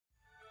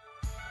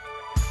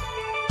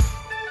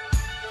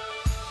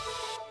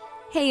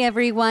Hey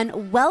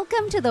everyone,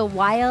 welcome to the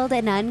Wild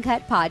and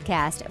Uncut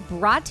podcast,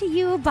 brought to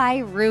you by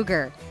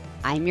Ruger.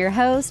 I'm your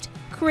host,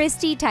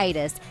 Kristy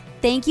Titus.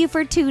 Thank you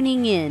for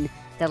tuning in.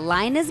 The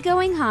line is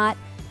going hot,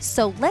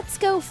 so let's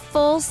go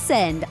full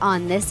send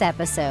on this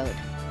episode.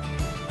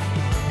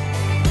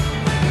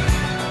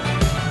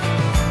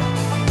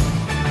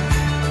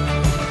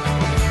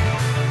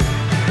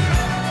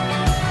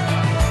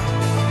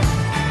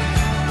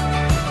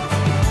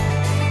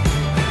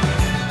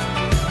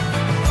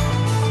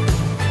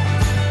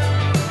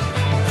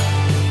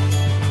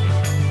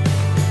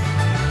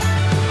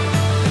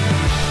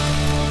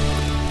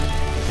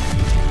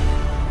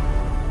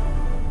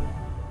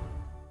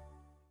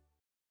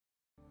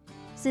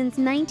 Since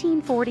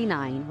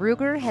 1949,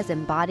 Ruger has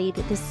embodied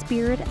the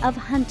spirit of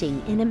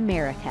hunting in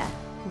America.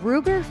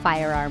 Ruger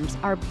firearms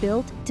are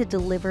built to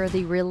deliver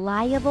the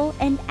reliable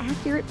and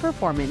accurate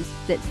performance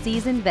that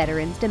seasoned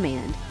veterans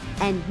demand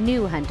and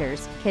new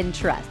hunters can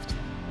trust.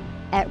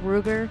 At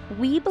Ruger,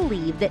 we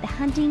believe that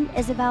hunting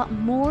is about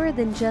more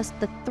than just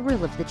the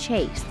thrill of the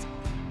chase.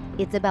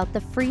 It's about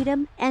the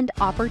freedom and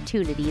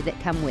opportunity that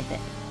come with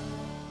it.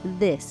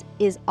 This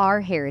is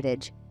our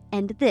heritage,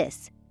 and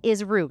this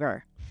is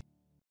Ruger.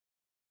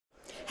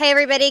 Hey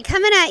everybody,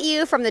 coming at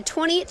you from the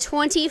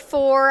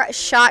 2024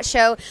 SHOT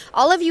Show.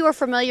 All of you are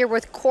familiar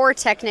with Core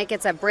Technic.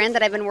 It's a brand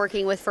that I've been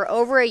working with for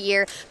over a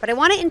year, but I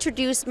want to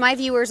introduce my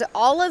viewers,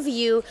 all of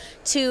you,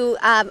 to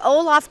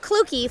Olaf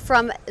Klutke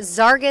from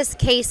Zarges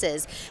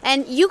Cases.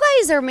 And you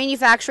guys are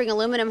manufacturing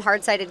aluminum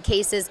hard-sided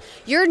cases.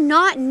 You're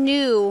not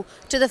new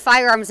to the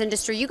firearms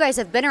industry. You guys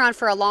have been around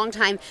for a long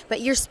time,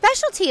 but your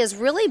specialty has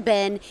really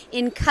been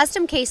in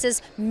custom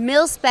cases,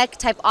 mil-spec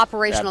type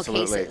operational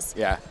cases.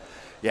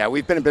 Yeah,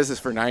 we've been in business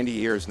for 90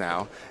 years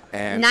now.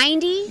 And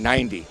 90?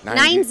 90.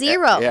 90?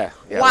 Yeah.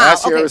 Wow.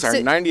 Last year was our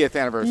 90th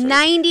anniversary.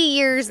 90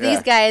 years.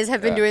 These guys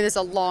have been doing this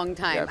a long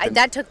time. Yeah,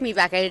 that took me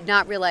back. I did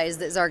not realize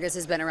that Zarges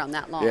has been around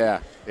that long. Yeah.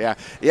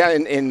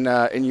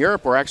 In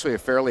Europe, we're actually a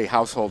fairly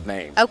household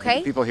name. Okay.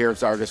 When people hear of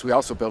Zarges, we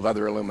also build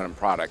other aluminum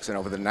products. And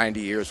over the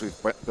 90 years, we've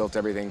built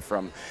everything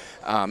from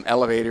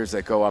elevators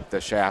that go up the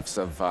shafts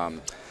of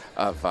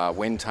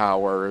wind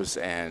towers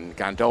and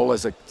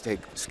gondolas that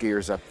take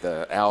skiers up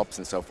the Alps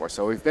and so forth.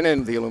 So we've been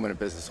in the aluminum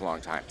business a long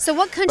time. So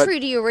what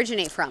country do you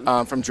originate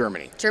from? From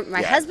Germany.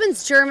 My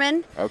husband's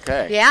German.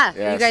 Okay. Yeah,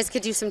 yes. You guys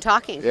could do some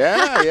talking.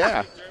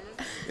 Yeah,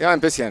 ein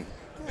bisschen.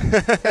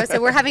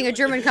 So we're having a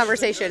German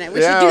conversation, and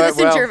we should do this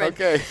in German.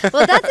 Okay.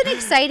 Well, that's an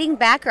exciting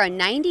background.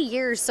 90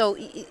 years. So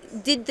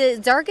did the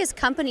Zarges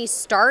company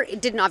start?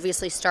 It didn't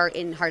obviously start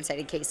in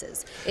hard-sided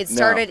cases. It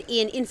started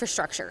in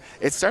infrastructure.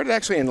 It started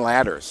actually in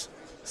ladders.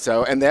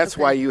 So, and that's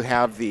why you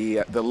have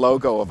the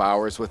logo of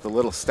ours with the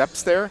little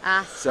steps there.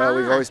 So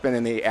we've always been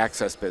in the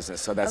access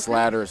business. So that's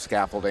ladders,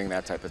 scaffolding,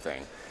 that type of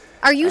thing.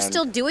 Are you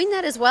still doing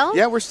that as well?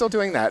 Yeah, we're still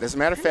doing that. As a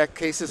matter of fact,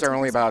 cases are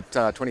only about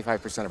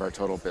 25% of our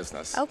total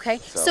business. Okay.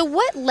 So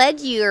what led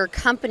your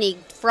company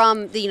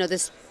from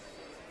this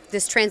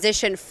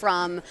transition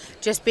from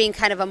just being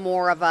kind of a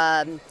more of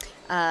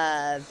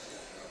a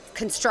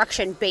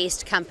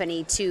construction-based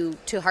company to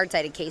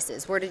hard-sided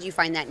cases? Where did you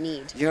find that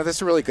need?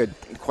 That's a really good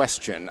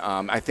question.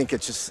 I think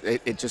it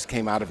just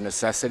came out of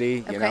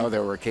necessity. Okay.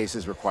 There were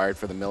cases required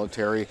for the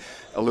military.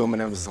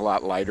 Aluminum is a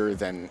lot lighter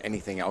than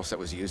anything else that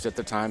was used at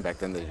the time. Back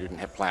then, they didn't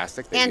have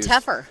plastic. And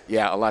tougher.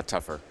 Yeah, a lot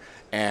tougher.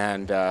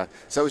 And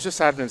so it was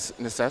just out of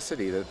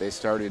necessity that they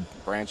started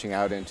branching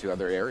out into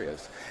other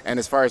areas. And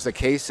as far as the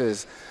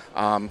cases,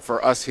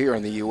 for us here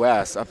in the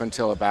U.S., up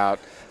until about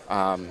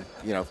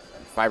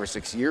 5 or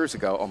 6 years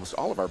ago, almost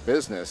all of our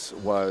business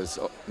was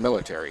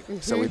military.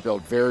 So we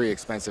build very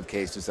expensive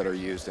cases that are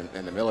used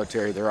in the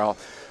military. They're all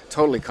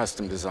totally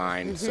custom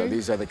designed. So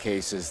these are the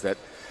cases that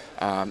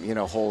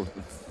hold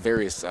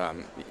various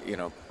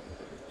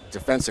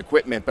defense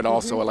equipment, but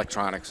also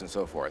electronics and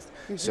so forth.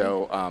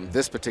 So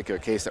this particular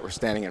case that we're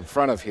standing in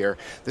front of here,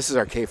 this is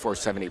our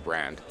K470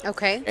 brand.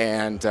 Okay.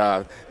 And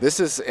this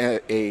is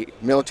a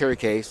military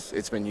case.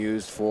 It's been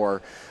used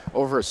for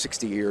over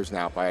 60 years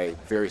now by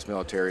various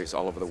militaries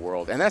all over the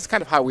world. And that's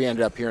kind of how we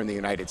ended up here in the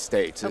United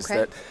States, is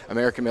that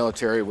American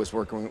military was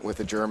working with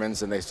the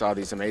Germans and they saw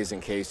these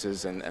amazing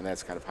cases, and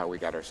that's kind of how we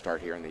got our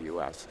start here in the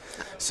U.S.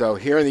 So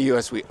here in the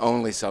U.S. we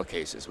only sell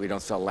cases. We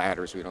don't sell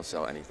ladders. We don't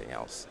sell anything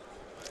else.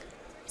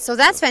 So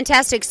that's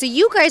fantastic. So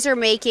you guys are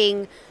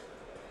making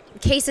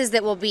cases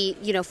that will be,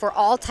 for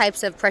all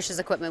types of precious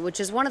equipment, which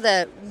is one of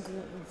the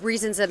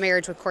reasons the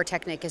marriage with Core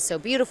Technic is so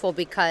beautiful,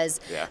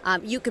 because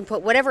you can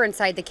put whatever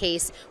inside the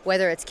case,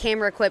 whether it's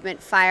camera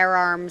equipment,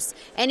 firearms,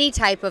 any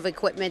type of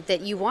equipment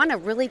that you want to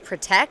really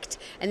protect.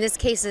 And this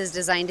case is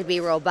designed to be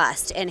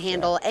robust and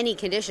handle any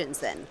conditions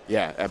then.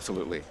 Yeah,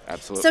 absolutely.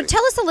 So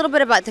tell us a little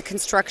bit about the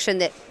construction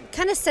that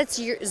kind of sets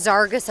your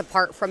Zarges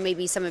apart from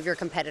maybe some of your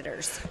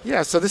competitors.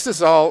 Yeah, so this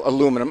is all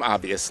aluminum,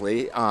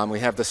 obviously. We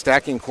have the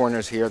stacking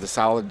corners here, the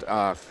solid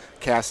called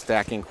cast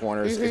stacking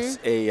corners. It's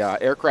a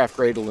aircraft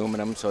grade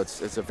aluminum, so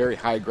it's a very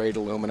high grade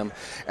aluminum.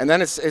 And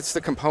then it's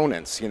the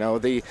components. You know,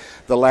 the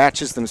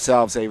latches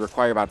themselves, they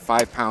require about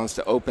 5 pounds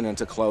to open and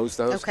to close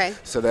those. Okay.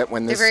 So that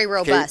when this they're very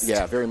robust.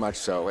 Yeah, very much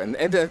so. And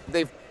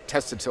they've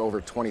tested to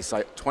over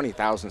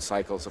 20,000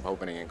 cycles of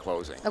opening and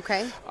closing.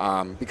 Okay.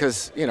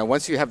 Because, you know,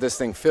 once you have this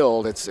thing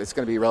filled, it's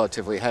going to be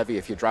relatively heavy.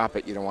 If you drop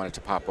it, you don't want it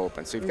to pop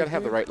open. So you've got to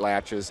have the right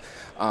latches.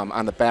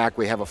 On the back,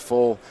 we have a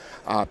full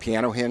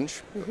piano hinge,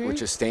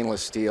 which is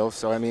stainless steel.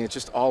 So, I mean, it's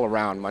just all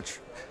around much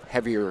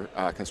heavier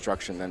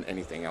construction than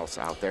anything else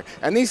out there.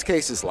 And these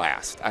cases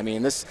last. I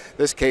mean, this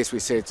case, we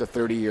say it's a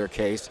 30-year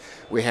case.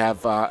 We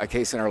have a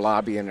case in our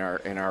lobby in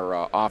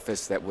our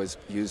office that was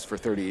used for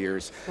 30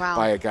 years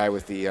by a guy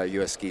with the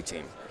U.S. ski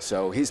team.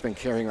 So he's been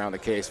carrying around the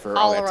case for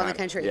all that around time. the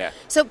country. Yeah.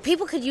 So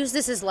people could use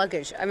this as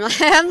luggage. I'm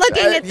looking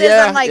at this.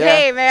 I'm like,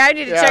 hey man, I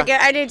need to check it.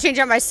 I need to change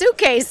out my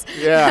suitcase.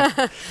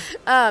 Yeah.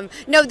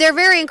 No, they're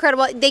very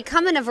incredible. They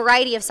come in a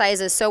variety of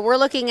sizes. So we're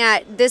looking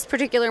at this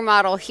particular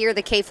model here,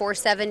 the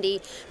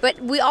K470. But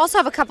we also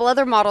have a couple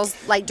other models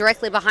like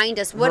directly behind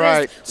us. What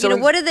is, So you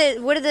know, what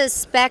are the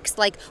specs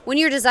like when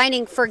you're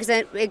designing, for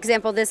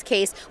example, this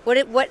case?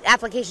 What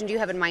application do you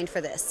have in mind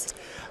for this?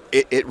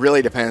 It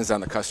really depends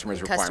on the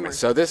customer's requirements.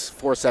 So this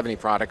 470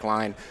 product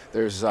line,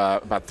 there's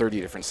about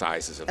 30 different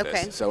sizes of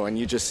this. So, and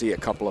you just see a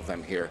couple of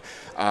them here.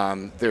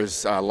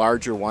 There's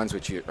larger ones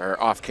which are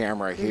off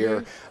camera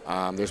here.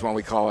 There's one,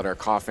 we call it our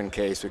coffin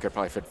case. We could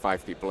probably fit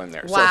 5 people in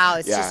there. Wow, so,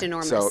 it's just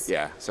enormous.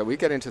 So so we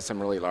get into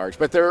some really large,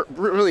 but they're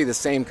really the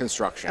same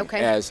construction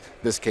as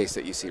this case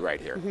that you see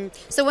right here.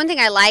 So one thing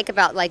I like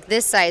about like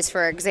this size,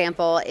 for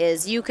example,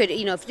 is you could,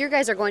 you know, if your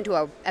guys are going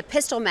to a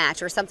pistol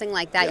match or something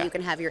like that, you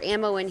can have your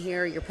ammo in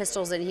here, your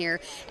pistols in here,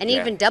 and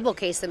even double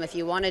case them if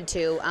you wanted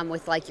to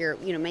with like your,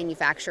 you know,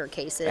 manufacturer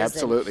cases.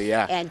 Absolutely,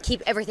 and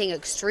keep everything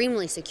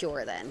extremely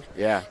secure then.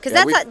 Yeah. Because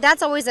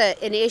that's always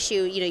an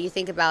issue, you know, you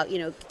think about, you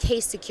know,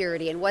 case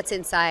security and what's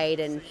inside,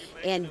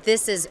 and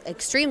this is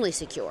extremely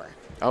secure.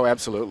 Oh,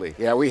 absolutely.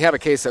 Yeah, we have a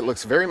case that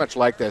looks very much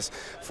like this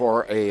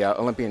for a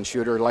Olympian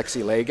shooter,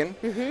 Lexi Lagan,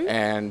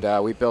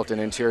 and we built an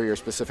interior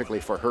specifically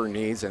for her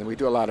needs, and we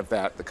do a lot of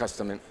that, the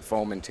custom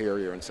foam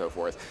interior and so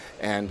forth.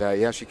 And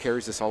yeah, she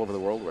carries this all over the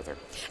world with her.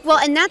 Well,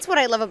 and that's what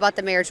I love about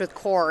the marriage with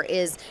Core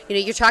is, you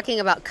know, you're talking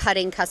about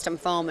cutting custom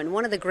foam, and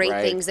one of the great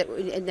things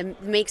that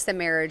makes the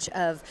marriage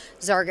of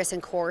Zarges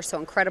and Core so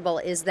incredible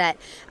is that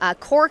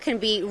Core can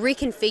be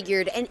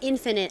reconfigured an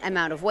infinite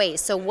amount of ways.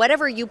 So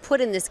whatever you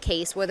put in this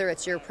case, whether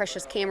it's your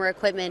precious camera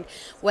equipment,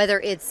 whether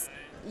it's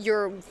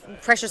your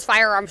precious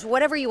firearms,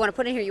 whatever you want to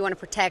put in here, you want to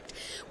protect.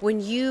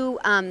 When you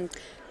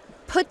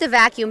put the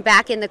vacuum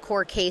back in the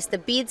Core case, the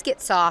beads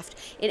get soft,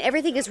 and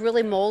everything is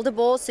really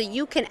moldable, so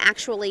you can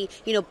actually,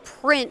 you know,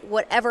 print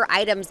whatever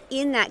items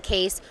in that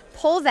case,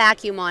 pull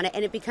vacuum on it,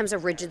 and it becomes a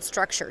rigid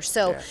structure.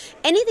 So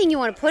anything you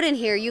want to put in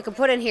here, you can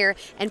put in here,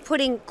 and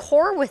putting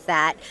Core with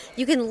that,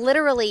 you can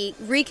literally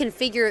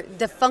reconfigure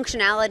the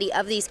functionality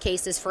of these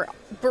cases for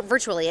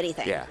virtually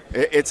anything. Yeah,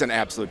 it's an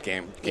absolute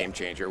game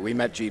changer. We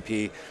met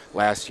GP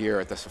last year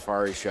at the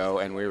Safari Show,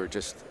 and we were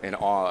just in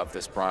awe of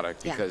this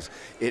product because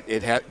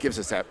it gives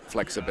us that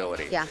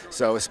flexibility. Yeah.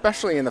 So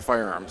especially in the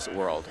firearms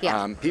world,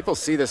 people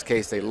see this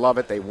case, they love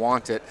it, they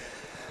want it.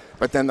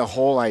 But then the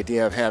whole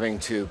idea of having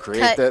to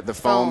create the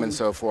foam and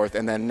so forth,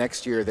 and then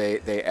next year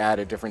they add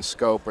a different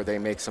scope or they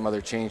make some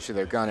other change to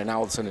their gun, and now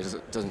all of a sudden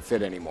it doesn't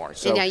fit anymore.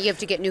 So now you have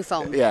to get new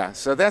foam. Yeah,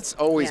 so that's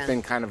always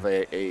been kind of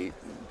a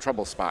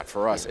trouble spot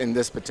for us in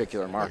this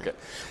particular market.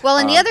 Well,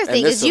 and the other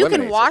thing is you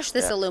can wash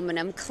this it.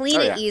 aluminum,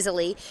 clean it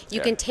easily.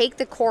 You can take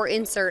the Core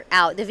insert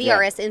out. The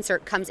VRS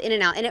insert comes in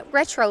and out, and it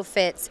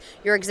retrofits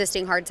your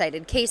existing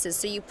hard-sided cases.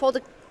 So you pull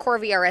the Core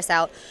VRS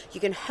out, you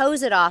can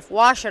hose it off,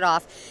 wash it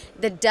off.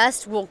 The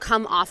dust will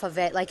come off of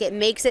it. Like, it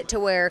makes it to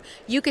where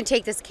you can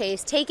take this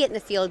case, take it in the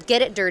field,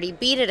 get it dirty,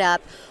 beat it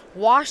up,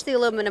 wash the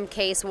aluminum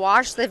case,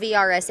 wash the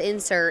VRS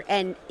insert,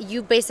 and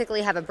you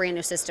basically have a brand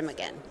new system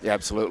again. Yeah,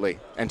 absolutely.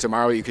 And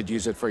tomorrow you could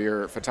use it for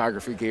your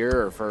photography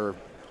gear or for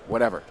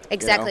whatever.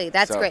 Exactly, you know?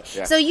 that's great.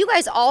 So you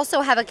guys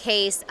also have a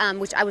case,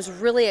 which I was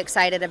really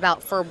excited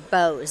about, for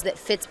bows, that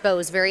fits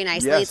bows very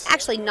nicely. It's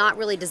actually not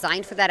really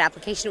designed for that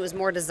application. It was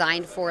more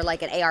designed for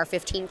like an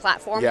AR-15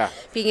 platform.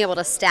 Being able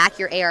to stack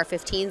your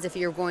AR-15s if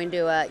you're going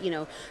to, you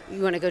know,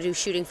 you want to go do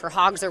shooting for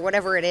hogs or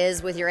whatever it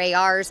is with your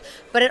ARs.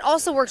 But it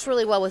also works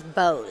really well with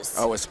bows.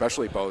 Oh,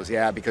 especially bows,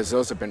 yeah, because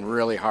those have been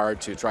really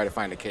hard to try to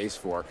find a case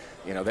for.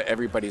 You know, that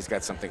everybody's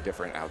got something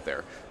different out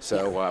there.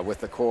 So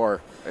with the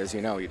Core, as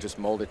you know, you just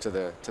mold it to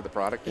the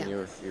product and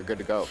you're good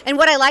to go. And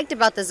what I liked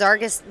about the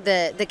Zarges,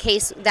 the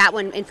case, that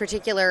one in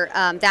particular,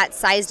 that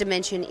size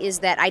dimension, is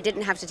that I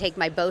didn't have to take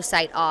my bow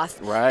sight off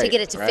to get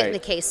it to fit in the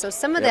case. So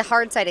some of the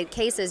hard-sided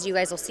cases you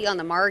guys will see on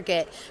the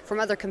market from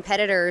other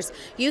competitors,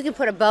 you can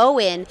put a bow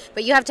in,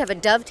 but you have to have a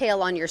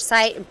dovetail on your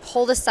sight and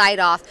pull the sight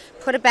off,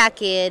 put it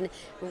back in,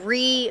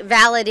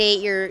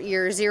 revalidate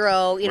your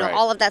zero, you know,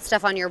 all of that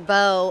stuff on your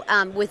bow.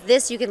 With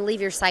this, you can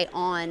leave your sight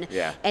on,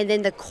 and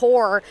then the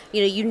Core,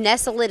 you know, you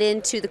nestle it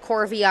into the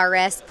Core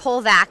VRS, VRS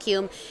pull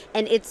vacuum,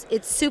 and it's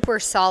super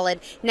solid.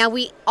 Now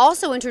we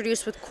also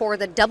introduced with Core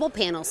the double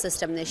panel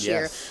system this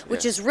year,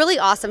 which is really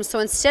awesome. So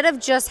instead of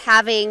just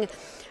having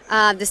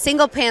the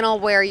single panel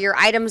where your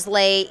items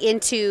lay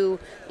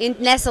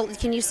nestle,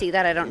 can you see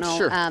that? I don't know.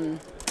 Sure.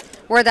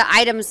 Where the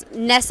items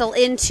nestle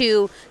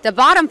into the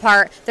bottom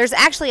part, there's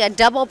actually a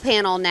double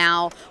panel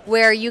now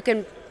where you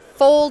can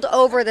fold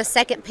over the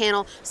second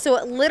panel, so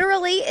it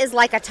literally is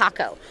like a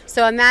taco.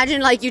 So imagine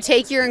like you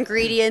take your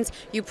ingredients,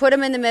 you put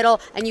them in the middle,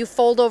 and you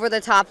fold over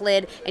the top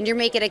lid, and you're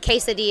making a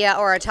quesadilla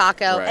or a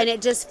taco, and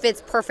it just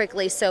fits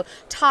perfectly. So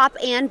top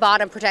and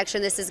bottom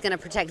protection. This is going to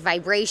protect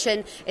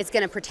vibration. It's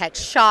going to protect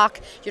shock.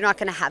 You're not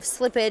going to have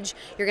slippage.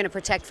 You're going to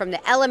protect from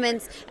the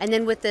elements. And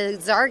then with the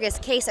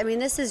Zarges case, I mean,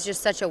 this is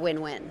just such a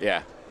win-win.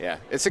 Yeah. Yeah,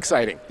 it's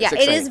exciting. Yeah,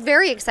 it is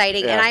very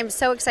exciting, and I'm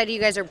so excited you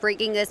guys are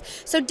breaking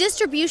this. So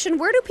distribution,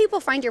 where do people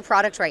find your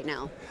product right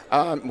now?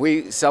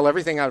 We sell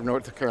everything out of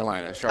North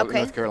Carolina, Charlotte,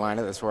 North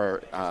Carolina. That's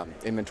where our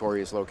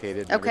inventory is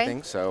located and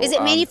everything. So, is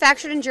it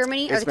manufactured in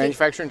Germany? It's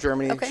manufactured in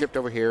Germany, shipped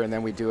over here, and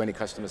then we do any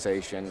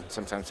customization,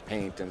 sometimes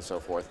paint and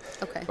so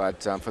forth. Okay.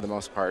 But for the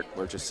most part,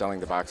 we're just selling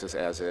the boxes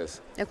as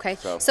is. Okay.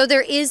 So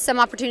there is some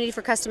opportunity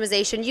for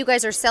customization. You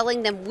guys are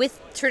selling them with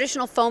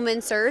traditional foam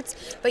inserts,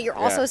 but you're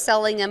also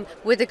selling them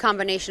with a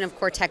combination of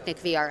Core Technic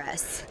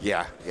VRS.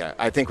 Yeah.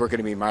 I think we're going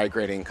to be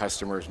migrating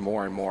customers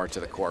more and more to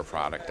the Core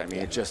product. I mean,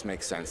 it just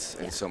makes sense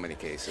in so many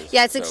cases.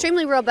 Yeah, it's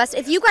extremely robust.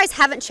 If you guys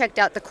haven't checked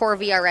out the Core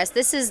VRS,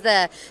 this is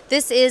the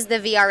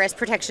VRS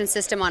protection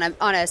system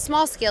on a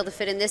small scale to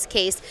fit in this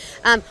case.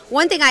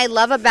 One thing I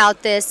love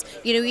about this,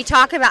 you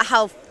talk about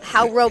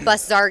how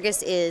robust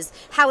Zarges is,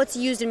 how it's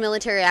used in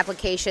military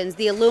applications,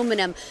 the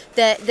aluminum,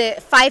 the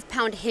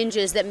 5-pound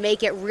hinges that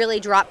make it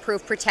really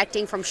drop-proof,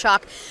 protecting from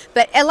shock.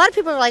 But a lot of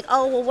people are like,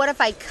 oh, well, what if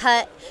I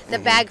cut the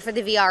bag for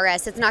the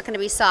VRS? It's not going to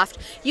be soft.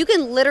 You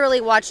can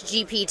literally watch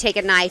GP take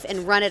a knife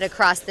and run it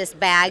across this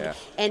bag,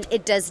 and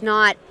it does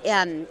not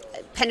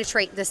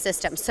penetrate the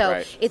system.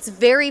 So it's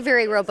very,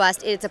 very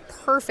robust. It's a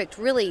perfect,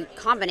 really,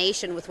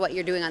 combination with what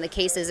you're doing on the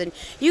cases. And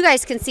you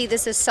guys can see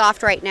this is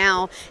soft right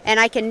now, and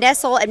I can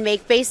nestle and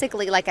make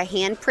basically like a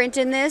handprint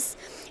in this.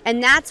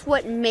 And that's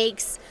what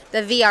makes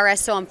the VRS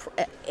so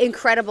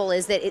incredible,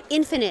 is that an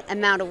infinite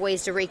amount of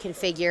ways to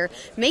reconfigure,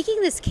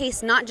 making this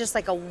case not just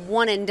like a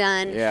one and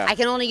done, I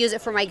can only use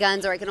it for my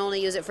guns, or I can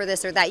only use it for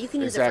this or that. You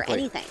can use it for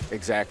anything.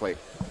 Exactly.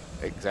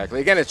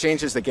 Again, it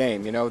changes the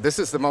game. This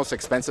is the most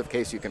expensive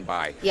case you can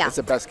buy. It's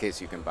the best case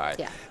you can buy.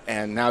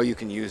 And now you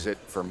can use it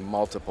for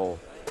multiple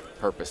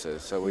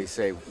purposes. So we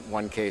say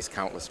one case,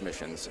 countless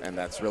missions, and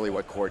that's really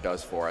what Core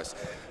does for us.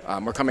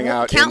 We're coming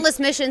out countless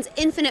missions,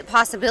 infinite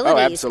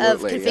possibilities of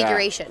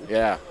configuration.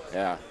 Yeah.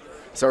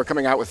 So we're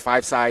coming out with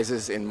 5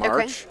 sizes in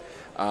March.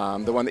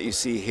 The one that you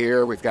see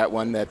here, we've got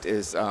one that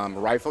is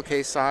rifle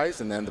case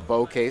size, and then the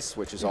bow case,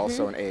 which is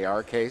also an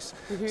AR case.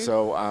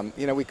 So,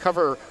 we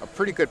cover a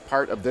pretty good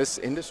part of this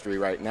industry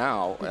right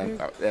now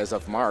as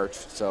of March.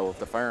 So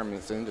the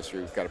firearms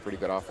industry, we've got a pretty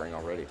good offering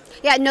already.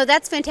 Yeah, no,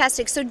 that's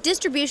fantastic. So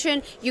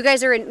distribution, you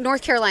guys are in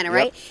North Carolina,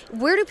 right?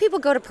 Where do people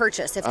go to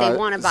purchase if they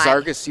want to buy?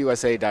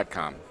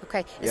 ZargesUSA.com.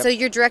 Okay, so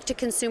you're direct to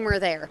consumer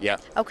there. Yeah.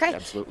 Okay.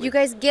 Absolutely. You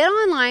guys get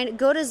online,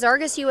 go to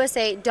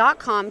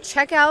ZargesUSA.com,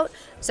 check out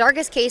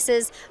Zarges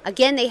cases.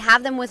 Again, they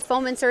have them with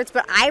foam inserts,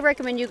 but I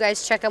recommend you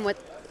guys check them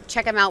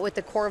out with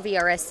the Core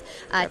VRS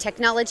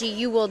technology.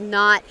 You will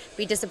not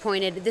be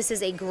disappointed. This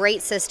is a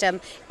great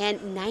system,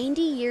 and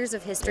 90 years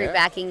of history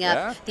backing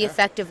up the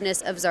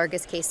effectiveness of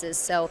Zarges cases.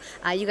 So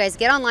you guys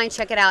get online,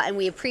 check it out, and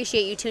we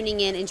appreciate you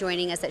tuning in and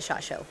joining us at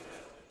SHOT Show.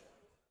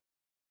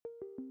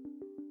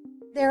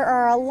 There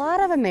are a lot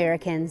of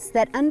Americans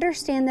that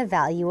understand the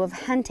value of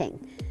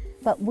hunting,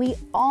 but we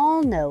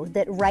all know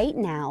that right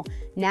now,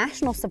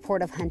 national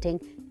support of hunting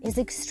is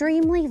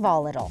extremely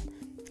volatile.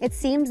 It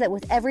seems that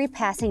with every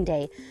passing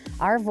day,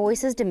 our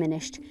voice is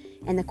diminished,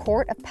 and the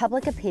court of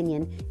public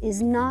opinion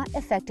is not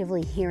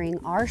effectively hearing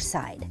our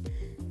side.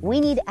 We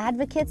need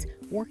advocates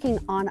working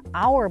on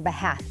our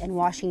behalf in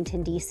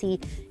Washington, D.C.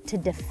 to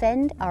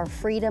defend our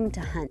freedom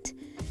to hunt.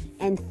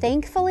 And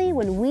thankfully,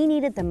 when we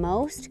need it the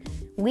most,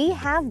 we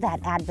have that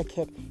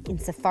advocate in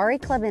Safari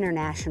Club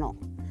International.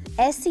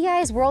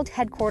 SCI's world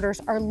headquarters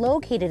are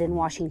located in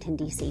Washington,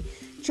 D.C.,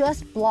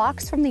 just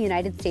blocks from the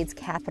United States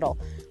Capitol,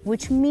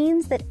 which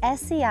means that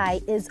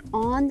SCI is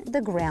on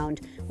the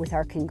ground with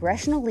our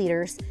congressional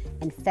leaders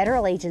and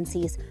federal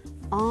agencies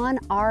on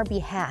our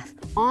behalf,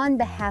 on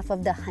behalf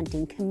of the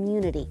hunting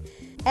community.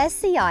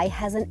 SCI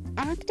has an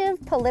active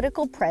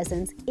political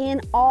presence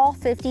in all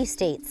 50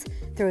 states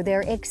through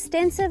their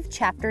extensive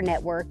chapter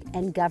network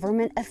and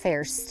government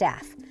affairs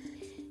staff.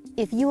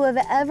 If you have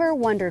ever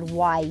wondered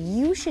why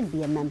you should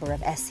be a member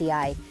of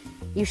SCI,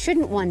 you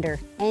shouldn't wonder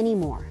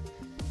anymore.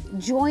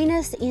 Join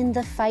us in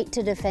the fight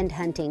to defend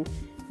hunting.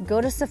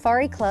 Go to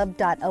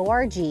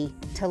safariclub.org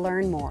to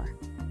learn more.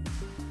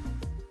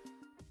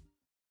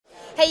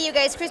 Hey you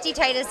guys, Kristy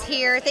Titus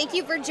here. Thank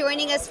you for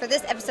joining us for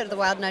this episode of the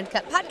Wild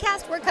Uncut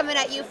podcast. We're coming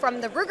at you from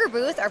the Ruger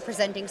booth, our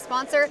presenting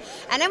sponsor,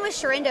 and I'm with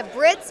Sharenda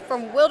Birts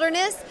from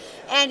wildHErness,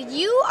 and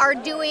you are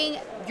doing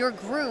your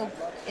group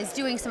is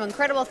doing some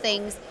incredible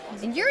things,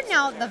 and you're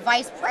now the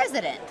vice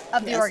president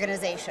of the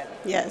organization.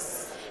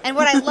 Yes. And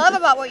what I love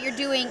about what you're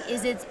doing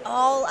is it's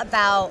all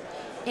about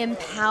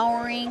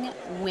empowering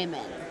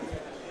women.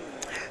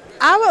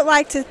 I would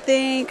like to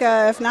think,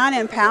 if not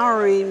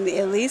empowering,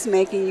 at least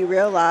making you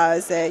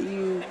realize that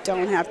you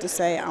don't have to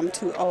say, I'm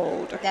too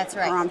old. That's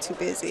right. Or I'm too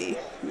busy.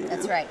 You know?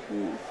 That's right.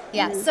 Mm-hmm.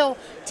 Yeah, so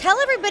tell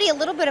everybody a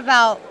little bit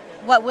about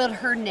what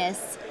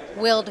wildHERness,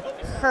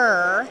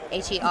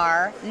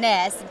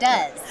 wildHERness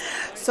does.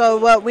 So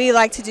what we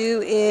like to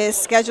do is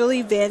schedule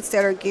events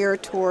that are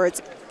geared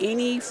towards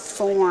any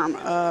form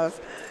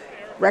of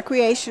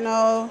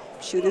recreational,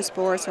 shooting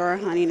sports, or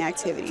hunting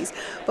activities.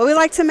 But we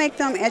like to make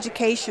them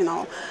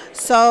educational.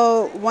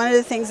 So one of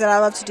the things that I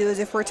love to do is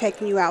if we're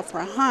taking you out for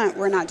a hunt,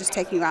 we're not just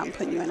taking you out and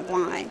putting you in a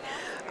blind.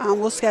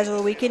 We'll schedule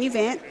a weekend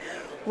event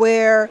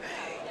where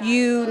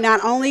you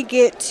not only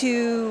get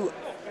to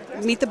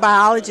meet the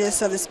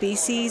biologists of the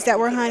species that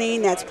we're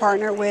hunting that's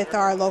partnered with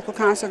our local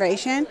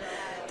conservation.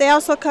 They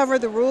also cover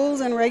the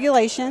rules and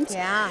regulations.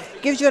 Yeah.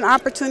 Gives you an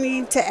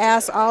opportunity to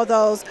ask all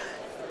those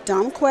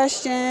dumb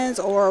questions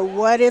or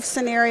what if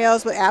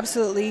scenarios with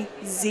absolutely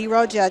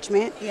zero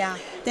judgment. Yeah.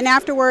 Then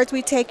afterwards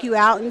we take you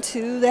out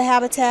into the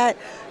habitat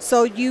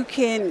so you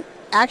can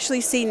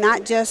actually see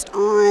not just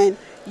on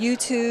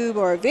YouTube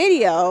or a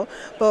video,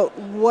 but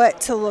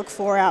what to look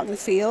for out in the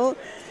field.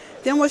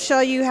 Then we'll show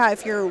you how,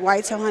 if you're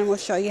whitetail hunting, we'll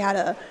show you how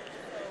to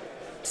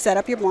set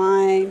up your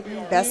blind,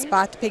 best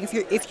spot to pick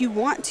if you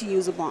want to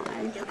use a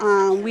blind.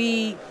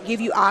 We give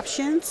you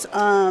options.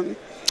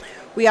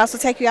 We also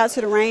take you out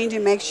to the range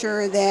and make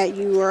sure that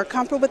you are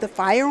comfortable with the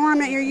firearm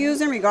that you're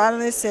using,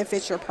 regardless if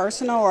it's your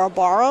personal or a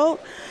borrowed.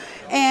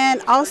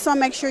 And also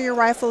make sure your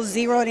rifle's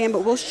zeroed in,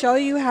 but we'll show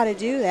you how to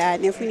do that.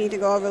 And if we need to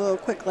go over a little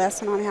quick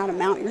lesson on how to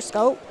mount your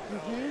scope,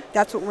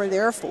 that's what we're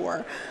there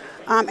for.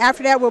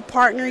 After that, we'll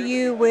partner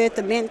you with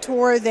a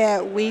mentor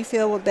that we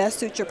feel will best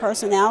suit your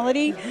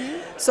personality.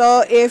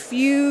 So if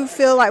you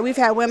feel like we've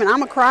had women,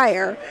 I'm a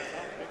crier,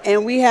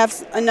 and we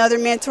have another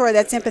mentor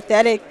that's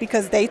empathetic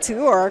because they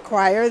too are a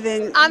crier,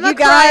 then you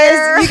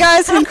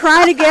guys can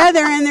cry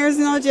together and there's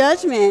no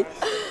judgment.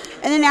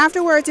 And then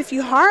afterwards, if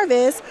you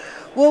harvest,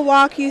 we'll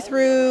walk you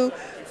through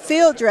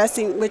field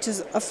dressing, which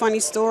is a funny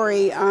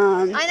story.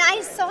 And I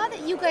saw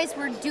that you guys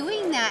were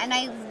doing that, and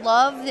I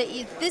love that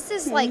this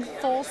is like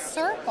full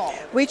circle.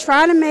 We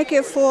try to make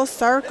it full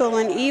circle,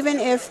 and even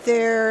if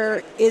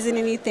there isn't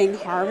anything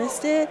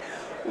harvested,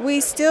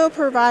 we still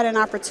provide an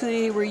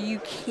opportunity where you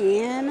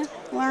can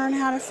learn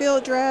how to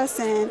field dress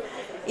and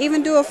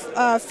even do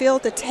a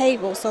field to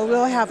table. So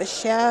we'll have a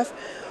chef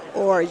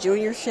or a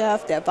junior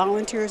chef that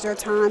volunteers their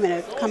time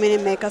and come in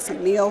and make us a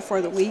meal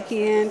for the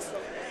weekend.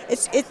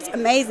 It's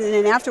amazing.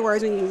 And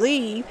afterwards, when you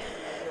leave,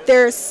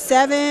 there's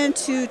 7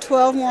 to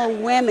 12 more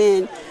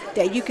women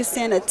that you can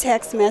send a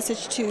text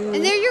message to.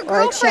 And they're your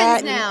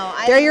girlfriends now.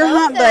 They're your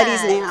hunt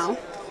buddies now.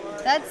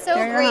 That's so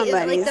great. It's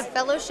like the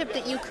fellowship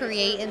that you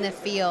create in the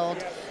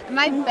field.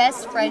 My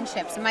best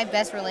friendships and my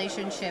best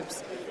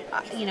relationships,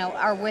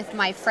 are with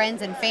my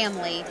friends and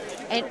family,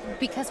 and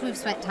because we've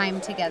spent time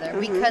together,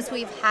 because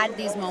we've had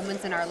these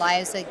moments in our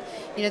lives. Like,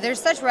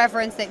 there's such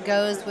reverence that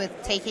goes with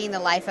taking the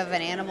life of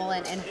an animal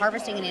and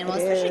harvesting an animal,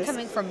 especially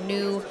coming from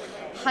new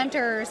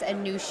hunters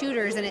and new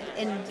shooters,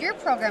 and your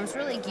program's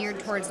really geared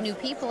towards new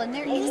people, and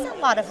there is a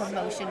lot of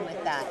emotion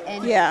with that,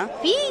 and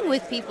being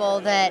with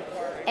people that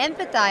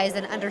empathize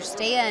and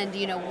understand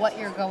what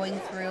you're going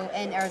through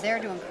and are there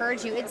to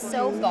encourage you, it's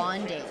so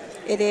bonding.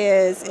 It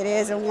is,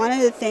 and one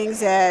of the things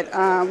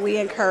that we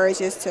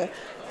encourage is to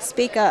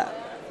speak up.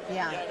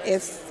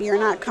 If you're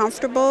not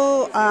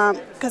comfortable,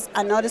 because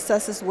I notice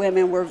us as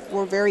women,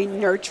 we're very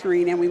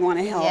nurturing and we want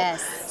to help.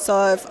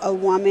 So if a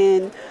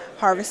woman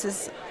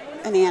harvests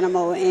an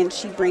animal and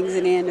she brings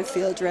it in to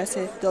field dress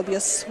it, there'll be a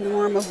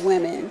swarm of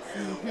women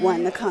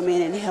wanting to come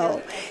in and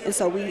help. And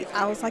so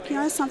I was like,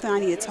 that's something I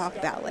need to talk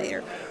about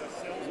later.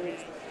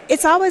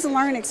 It's always a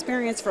learning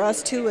experience for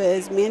us too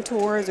as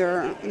mentors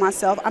or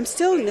myself. I'm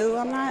still new.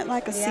 I'm not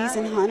like a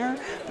seasoned hunter,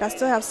 but I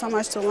still have so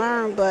much to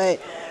learn. But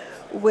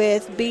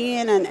with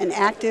being an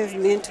active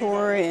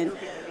mentor and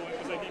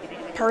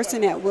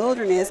person at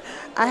wildHERness,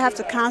 I have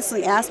to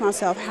constantly ask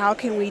myself, how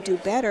can we do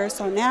better?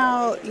 So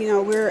now,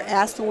 we're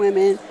asking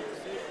women,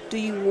 do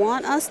you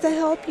want us to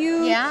help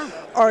you?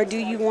 Or do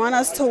you want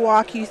us to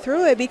walk you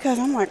through it? Because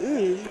I'm like,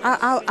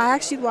 I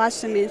actually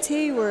watched a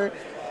mentee where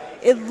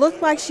it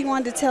looked like she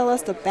wanted to tell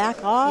us to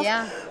back off.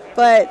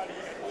 But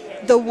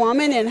the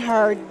woman in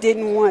her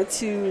didn't want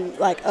to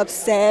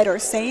upset or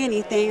say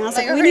anything. I was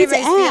like, we need to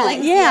ask.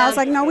 I was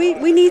like, no,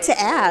 we need to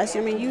ask.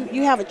 I mean,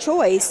 you have a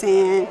choice.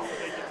 And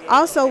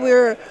also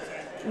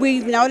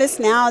we've noticed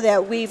now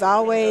that we've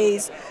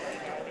always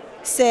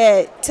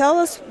said, tell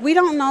us, we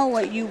don't know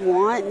what you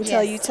want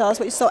until you tell us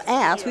what you, so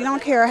ask. We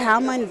don't care how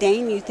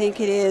mundane you think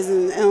it is.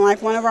 And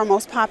like one of our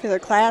most popular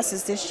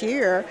classes this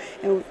year,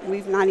 and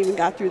we've not even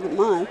got through the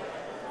month,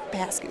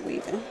 basket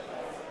weaving.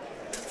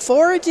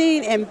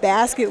 foraging and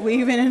basket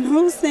weaving, and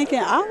I was thinking,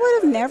 I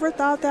would have never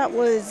thought that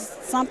was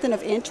something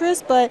of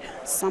interest, but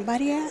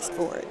somebody asked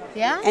for it.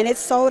 Yeah. And it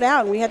sold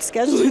out, and we had to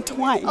schedule it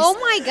twice. Oh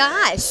my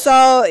gosh. So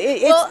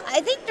well,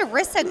 I think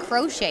Narissa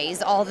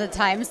crochets all the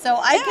time, so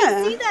I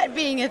can see that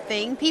being a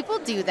thing. People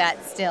do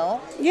that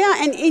still.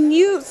 Yeah, and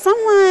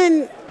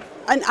someone,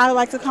 and I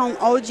like to call them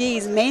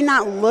OGs, may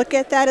not look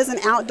at that as an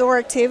outdoor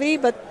activity,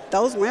 but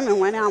those women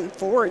went out and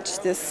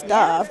foraged this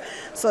stuff.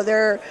 Yeah. So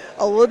they're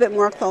a little bit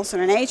more closer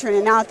to nature.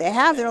 And now that they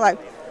have, they're like,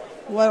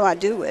 what do I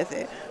do with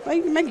it? Well,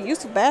 you can make a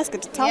useful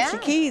basket to toss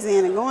your keys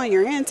in and go on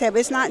your end tab.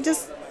 It's not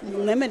just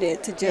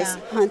limited to just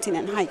hunting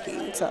and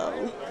hiking.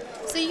 So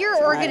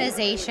your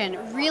organization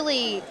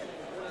really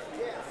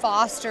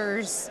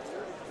fosters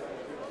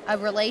a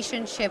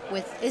relationship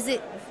with, is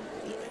it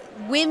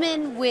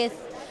women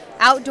with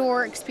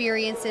outdoor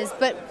experiences,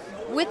 but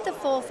with the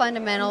full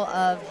fundamental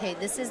of, hey,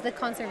 this is the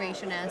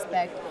conservation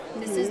aspect,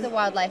 this is the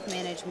wildlife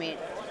management,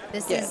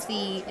 this is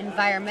the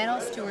environmental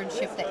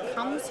stewardship that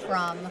comes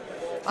from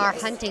our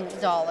hunting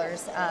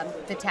dollars,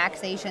 the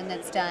taxation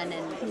that's done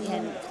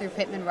and through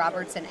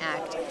Pittman-Robertson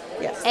Act.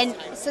 Yes. And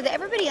so that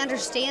everybody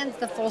understands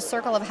the full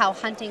circle of how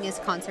hunting is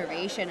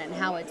conservation and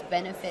how it's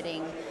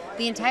benefiting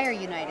the entire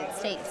United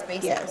States,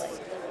 basically.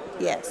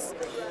 Yes,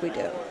 we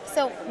do.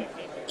 So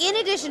in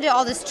addition to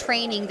all this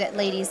training that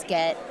ladies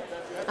get,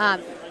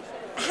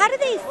 how do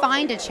they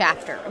find a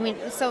chapter? I mean,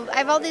 so I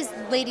have all these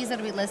ladies that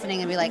will be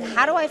listening and be like,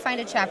 how do I find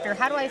a chapter?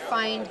 How do I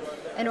find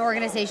an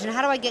organization?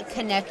 How do I get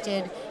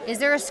connected? Is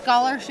there a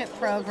scholarship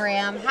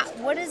program?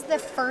 What is the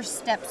first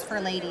steps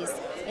for ladies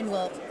in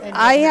wilderness?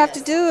 All you have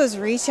to do is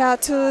reach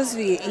out to us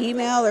via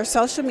email or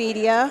social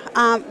media.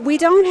 We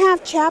don't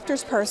have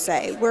chapters per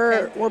se.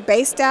 We're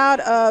based out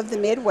of the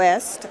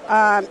Midwest.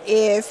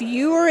 If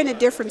you are in a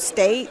different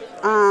state,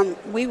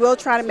 we will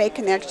try to make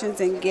connections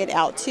and get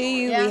out to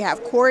you. Yeah. We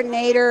have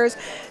coordinators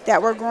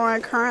that we're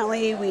growing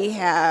currently. We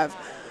have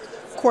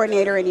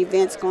coordinator and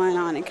events going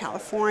on in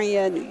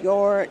California, New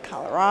York,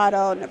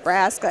 Colorado,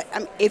 Nebraska.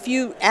 If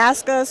you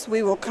ask us,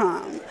 we will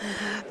come.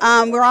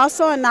 Mm-hmm. We're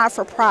also a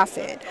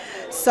not-for-profit,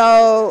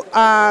 so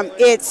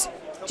it's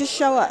just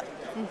show up.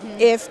 Mm-hmm.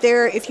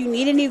 If you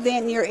need an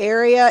event in your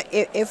area,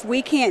 if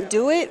we can't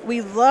do it, we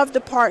love to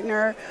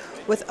partner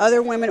with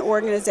other women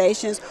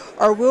organizations,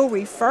 or we'll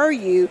refer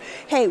you.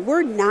 Hey,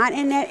 we're not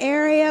in that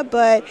area,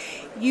 but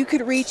you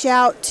could reach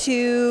out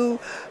to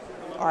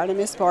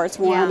Artemis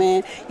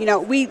Sportswoman. Yeah. You know,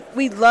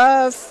 we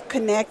love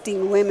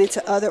connecting women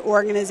to other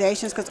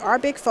organizations because our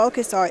big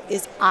focus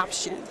is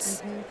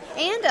options. Mm-hmm.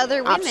 And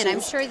other women. Options.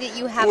 I'm sure that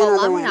you have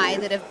alumni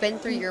that have been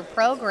through your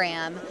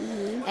program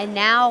and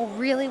now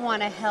really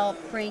want to help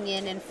bring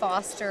in and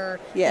foster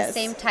the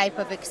same type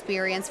of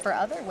experience for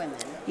other women.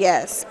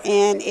 Yes,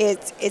 and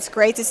it's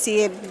great to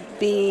see it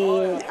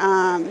being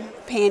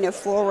paying it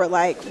forward.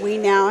 Like, we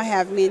now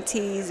have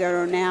mentees that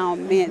are now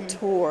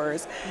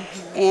mentors,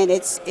 and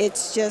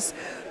it's just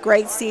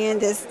great seeing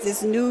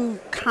this new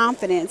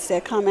confidence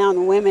that come out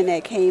in women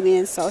that came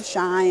in so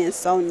shy and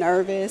so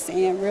nervous,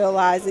 and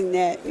realizing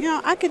that, you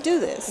know, I could do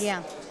this.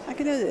 Yeah, I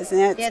could do this.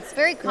 And it's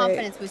very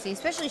confidence boosting,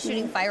 especially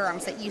shooting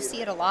firearms. That you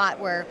see it a lot,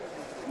 where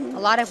a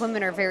lot of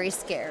women are very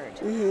scared,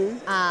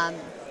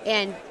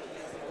 and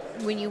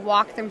when you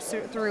walk them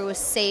through a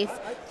safe,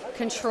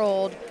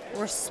 controlled,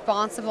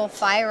 responsible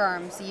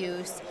firearms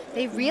use,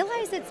 they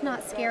realize it's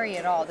not scary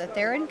at all, that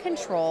they're in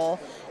control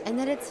and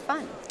that it's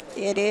fun.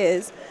 It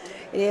is,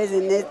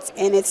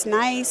 and it's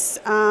nice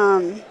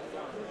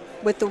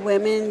with the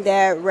women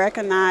that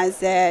recognize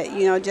that,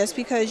 you know, just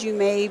because you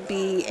may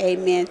be a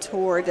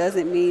mentor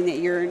doesn't mean that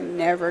you're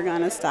never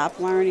going to stop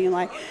learning.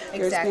 Like,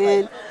 there's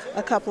been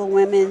a couple of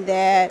women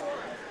that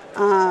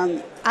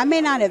I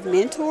may not have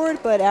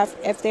mentored, but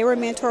if they were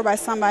mentored by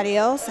somebody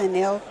else and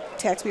they'll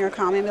text me or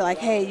call me and be like,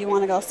 hey, you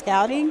want to go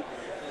scouting?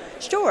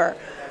 Sure.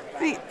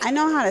 I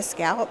know how to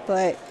scout,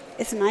 but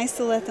it's nice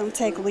to let them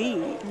take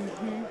lead.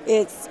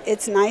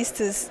 It's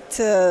nice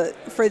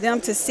for them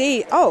to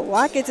see, oh, well,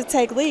 I get to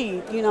take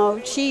lead. You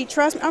know, she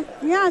trusts me.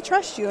 Yeah, I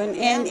trust you.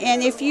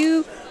 And if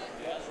you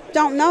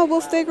don't know,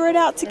 we'll figure it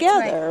out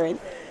together. And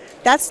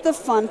that's the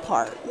fun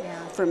part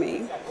for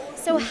me.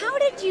 So how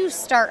did you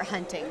start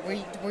hunting?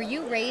 Were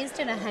you raised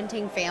in a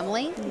hunting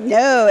family?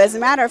 No, as a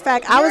matter of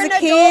fact, I was a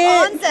kid. You're an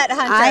adult onset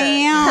hunter. I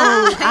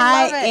am.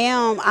 I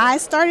am. I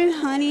started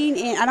hunting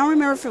in, I don't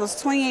remember if it was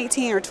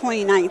 2018 or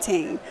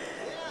 2019.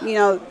 You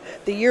know,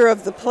 the year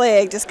of the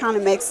plague just kind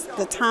of makes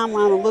the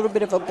timeline a little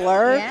bit of a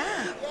blur.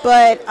 Yeah.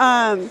 But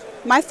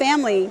my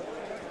family,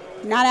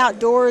 not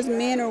outdoors,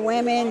 men or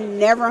women,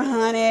 never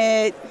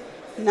hunted.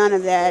 None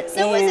of that.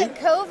 So was it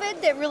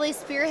COVID that really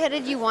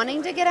spearheaded you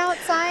wanting to get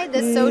outside?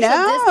 The social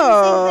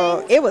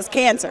distancing thing? It was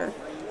cancer.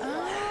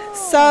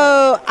 Oh.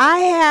 So I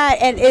had,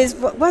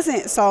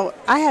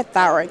 I had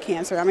thyroid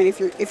cancer. I mean,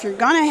 if you're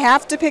gonna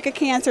have to pick a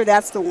cancer,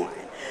 that's the one.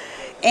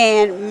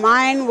 And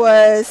mine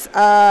was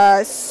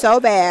so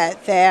bad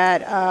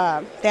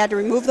that they had to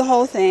remove the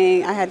whole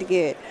thing. I had to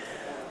get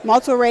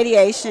multiple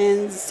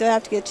radiations. Still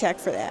have to get checked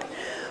for that.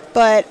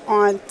 But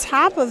on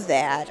top of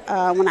that,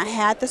 when I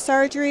had the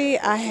surgery,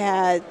 I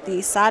had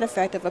the side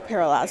effect of a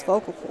paralyzed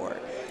vocal cord.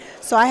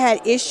 So I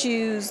had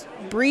issues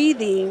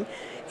breathing,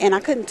 and I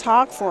couldn't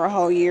talk for a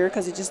whole year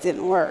because it just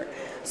didn't work.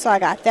 So I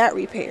got that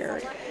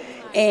repaired.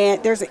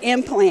 And there's an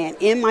implant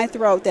in my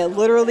throat that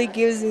literally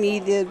gives me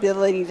the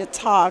ability to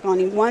talk.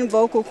 Only one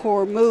vocal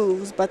cord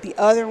moves, but the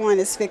other one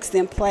is fixed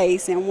in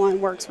place, and one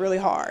works really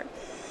hard.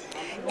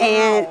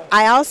 And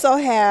I also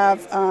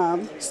have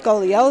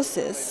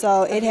scoliosis,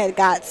 so it had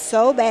got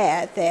so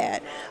bad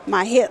that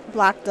my hip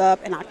blocked up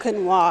and I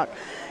couldn't walk.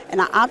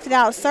 And I opted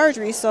out of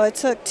surgery, so it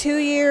took 2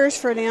 years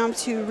for them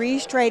to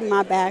re-straighten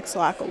my back so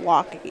I could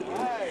walk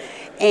again.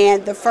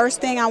 And the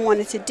first thing I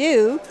wanted to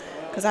do,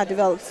 because I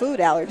developed food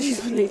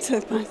allergies when they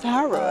took my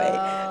thyroid,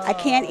 I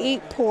can't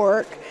eat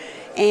pork,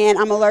 and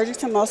I'm allergic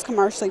to most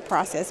commercially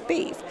processed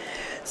beef.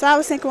 So I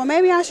was thinking, well,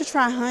 maybe I should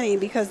try hunting,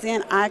 because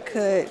then I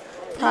could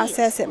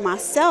process it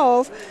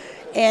myself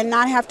and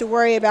not have to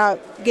worry about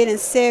getting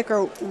sick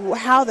or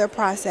how they're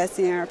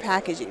processing or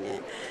packaging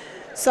it.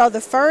 So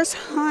the first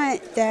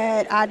hunt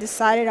that I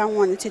decided I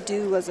wanted to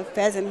do was a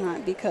pheasant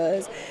hunt,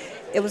 because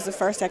it was the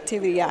first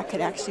activity I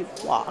could actually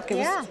walk. It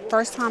was the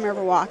first time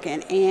ever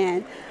walking,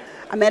 and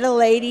I met a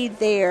lady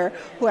there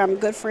who I'm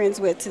good friends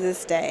with to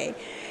this day.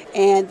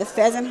 And the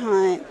pheasant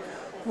hunt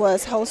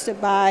was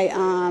hosted by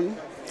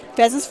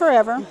Pheasants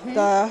Forever,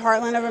 the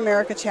Heartland of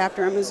America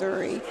chapter in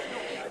Missouri.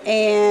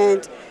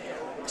 And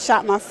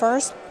shot my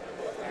first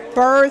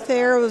bird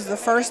there. It was the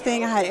first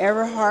thing I had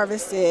ever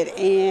harvested,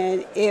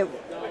 and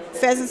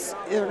pheasants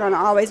are going to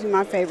always be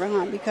my favorite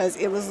hunt, because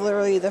it was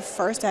literally the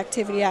first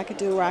activity I could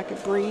do where I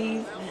could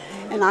breathe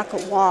and I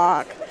could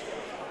walk,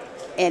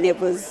 and it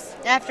was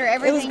after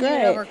everything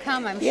you'd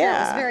overcome. I'm sure it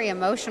was very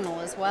emotional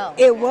as well.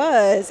 It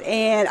was,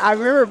 and I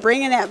remember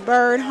bringing that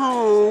bird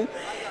home.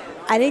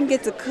 I didn't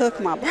get to cook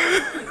my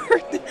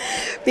bird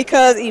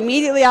because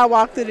immediately I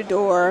walked through the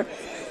door,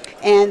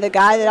 and the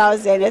guy that I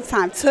was dating at the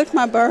time took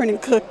my bird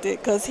and cooked it,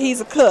 because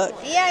he's a cook.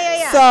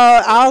 Yeah. So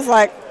I was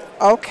like,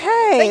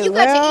 okay. But you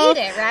got to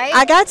eat it, right?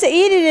 I got to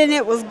eat it, and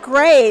it was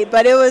great,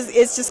 but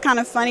it's just kind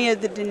of funny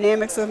of the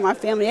dynamics of my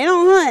family. They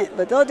don't hunt,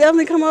 but they'll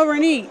definitely come over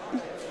and eat.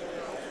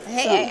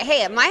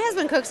 Hey, my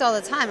husband cooks all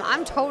the time.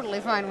 I'm totally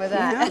fine with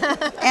that.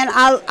 Yeah. And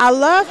I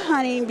love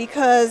hunting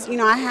because,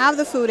 I have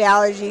the food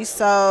allergy.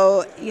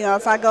 So,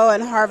 if I go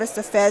and harvest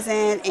a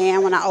pheasant,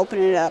 and when I open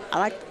it up,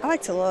 I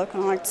like to look,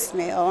 and I like to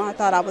smell. I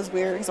thought I was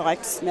weird because I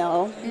like to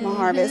smell my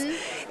harvest.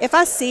 If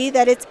I see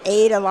that it's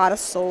ate a lot of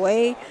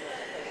soy,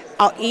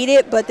 I'll eat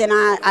it, but then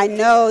I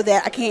know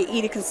that I can't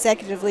eat it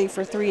consecutively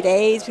for 3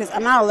 days, because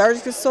I'm not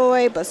allergic to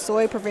soy, but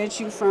soy prevents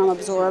you from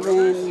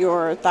absorbing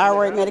your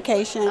thyroid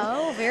medication.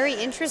 Oh, very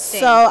interesting.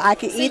 So I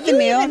can eat the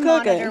meal and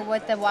cook it. You monitor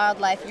what the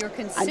wildlife you're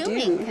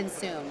consuming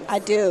consumes. I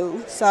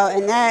do. So,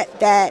 and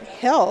that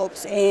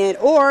helps. And,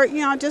 or,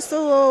 just a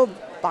little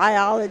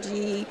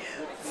biology,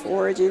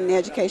 foraging,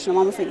 educational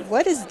moment. Think,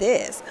 what is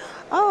this?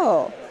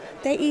 Oh,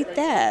 they eat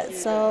that.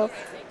 So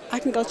I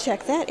can go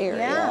check that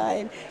area.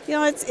 And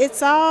it's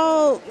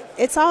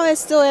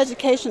still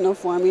educational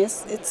for me.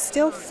 It's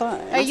still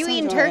fun. Are you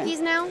eating turkeys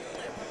now?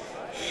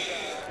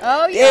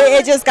 Oh yeah.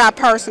 It just got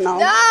personal.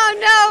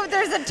 No,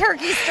 there's a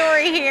turkey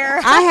story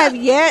here. I have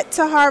yet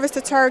to harvest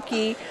a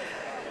turkey.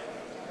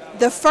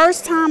 The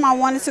first time I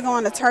wanted to go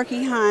on a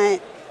turkey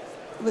hunt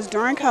was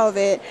during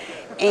COVID,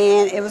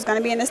 and it was going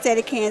to be in the state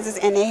of Kansas,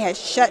 and they had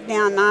shut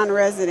down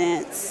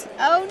non-residents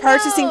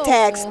purchasing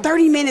tags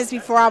 30 minutes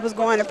before I was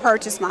going to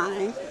purchase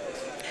mine.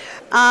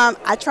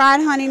 I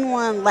tried hunting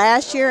one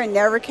last year and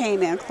never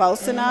came in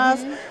close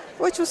enough,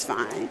 which was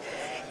fine.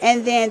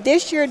 And then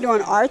this year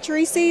during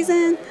archery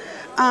season,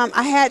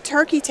 I had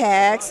turkey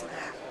tags.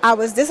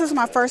 This was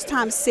my first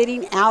time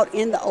sitting out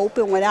in the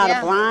open without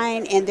a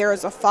blind, and there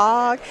was a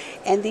fog,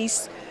 and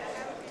these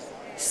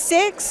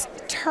 6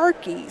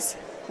 turkeys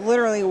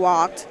literally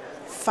walked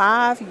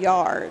 5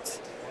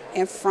 yards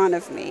in front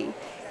of me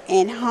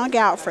and hung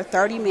out for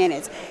 30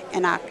 minutes,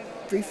 and I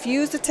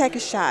refused to take a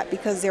shot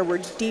because there were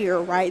deer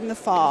right in the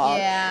fog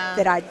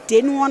that I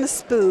didn't want to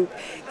spook,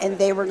 and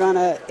they were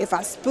gonna, if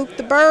I spooked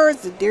the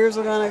birds, the deers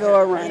were gonna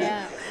go running.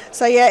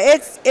 So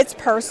it's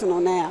personal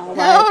now.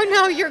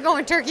 No, you're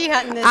going turkey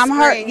hunting this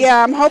spring.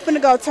 I'm hoping to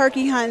go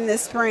turkey hunting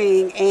this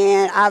spring,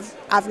 and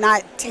I've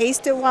not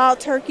tasted wild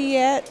turkey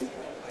yet.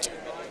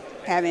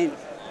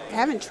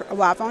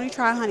 I've only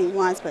tried hunting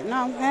once, but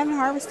no, I haven't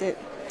harvested.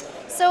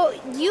 So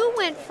you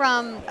went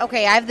from,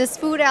 okay, I have this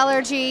food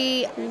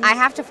allergy, I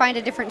have to find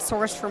a different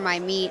source for my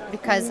meat,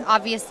 because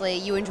obviously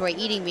you enjoy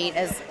eating meat,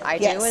 as I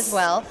do as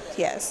well.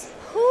 Yes.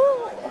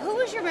 Who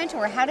was your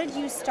mentor? How did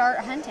you start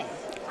hunting?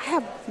 I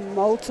have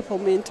multiple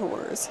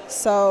mentors.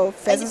 So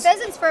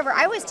Pheasants Forever.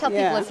 I always tell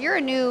people, if you're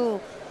a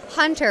new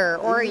hunter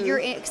or you're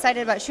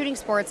excited about shooting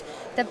sports,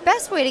 the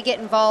best way to get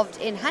involved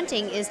in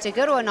hunting is to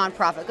go to a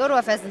nonprofit, go to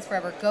a Pheasants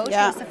Forever, go to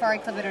a Safari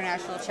Club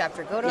International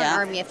chapter, go to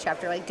an RMEF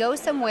chapter, go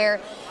somewhere.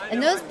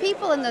 And those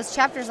people in those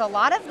chapters, a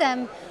lot of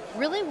them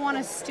really want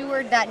to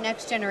steward that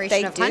next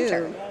generation of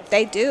hunter.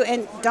 They do.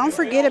 And don't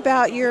forget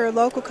about your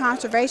local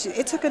conservation.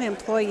 It took an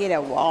employee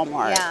at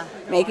Walmart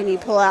making me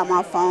pull out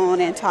my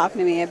phone and talking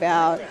to me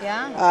about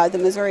the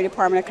Missouri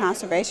Department of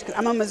Conservation. 'Cause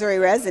I'm a Missouri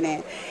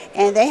resident,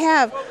 and they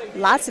have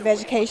lots of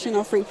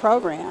educational free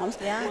programs.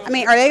 I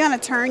mean, are they going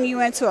to turn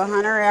you into a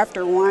hunter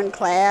after one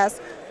class?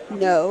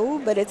 No,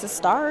 but it's a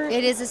start.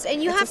 It is,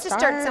 and you have to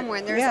start somewhere.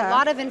 And there's a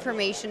lot of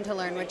information to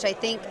learn, which I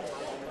think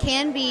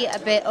can be a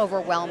bit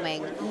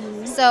overwhelming.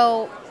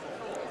 So,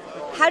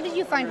 how did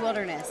you find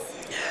wildHErness?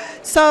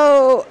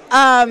 So,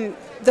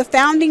 the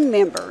founding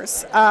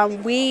members,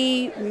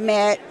 we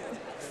met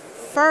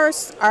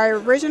first. Our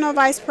original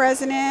vice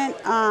president,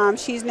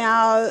 she's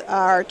now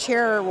our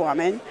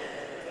chairwoman.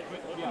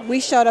 We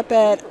showed up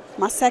at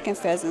my second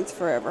Pheasants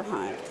Forever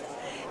hunt,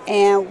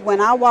 and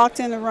when I walked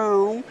in the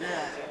room,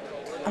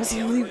 I was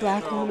the only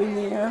black woman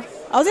there.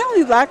 I was the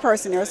only black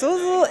person there,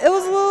 so it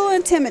was a little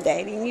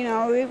intimidating. You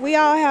know, we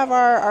all have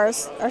our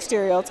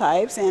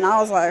stereotypes, and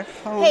I was like,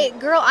 oh, hey,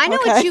 girl, I know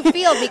what you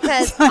feel,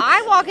 because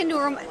I walk into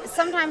a room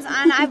sometimes,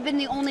 and I've been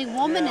the only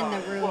woman in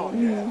the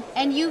room,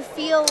 and you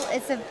feel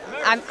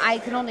I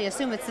can only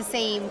assume it's the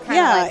same kind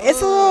of like,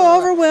 it's a little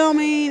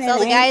overwhelming. So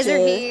the guys are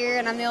here,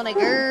 and I'm the only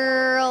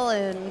girl,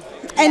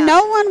 and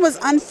no one was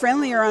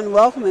unfriendly or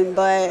unwelcoming,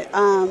 but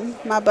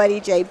my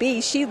buddy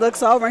JB, she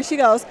looks over and she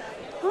goes,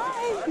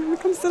 hi, you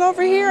come sit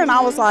over here? And I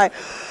was like,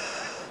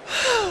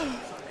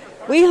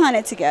 we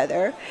hunted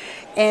together,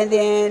 and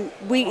then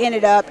we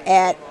ended up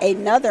at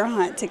another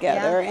hunt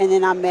together, and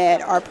then I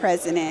met our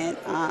president,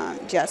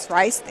 Jess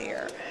Rice,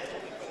 there.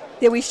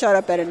 Then we showed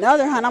up at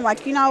another hunt. I'm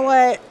like, you know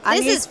what?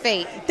 This is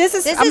fate.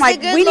 I'm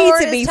like, we need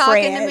to be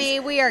friends. To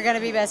me. We are going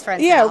to be best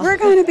friends. Yeah, now. We're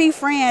going to be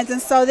friends.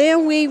 And so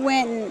then we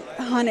went and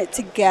hunted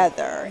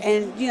together,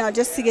 and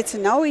just to get to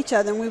know each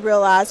other. And we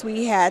realized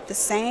we had the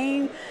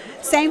same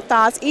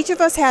thoughts. Each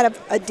of us had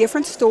a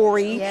different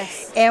story,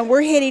 and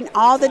we're hitting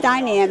all the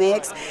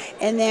dynamics.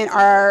 And then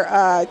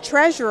our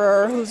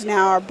treasurer, who's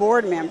now our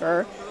board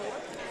member,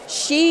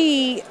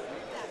 she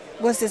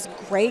was this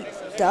great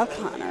duck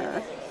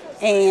hunter.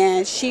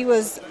 And she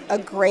was a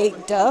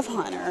great dove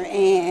hunter,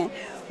 and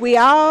we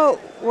all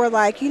were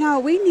like, we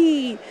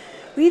need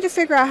to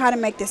figure out how to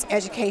make this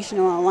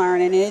educational and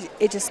learn, and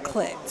it just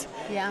clicked.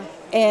 Yeah.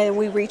 And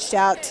we reached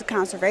out to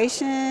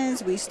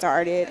conservations. We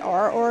started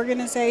our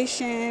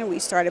organization. We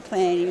started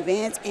planning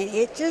events, and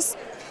it just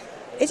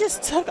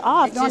took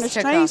off during a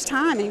strange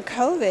time in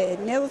COVID,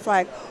 and it was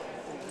like,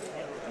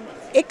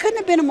 it couldn't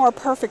have been a more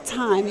perfect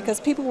time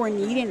because people were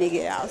needing to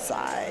get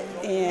outside.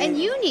 And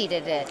you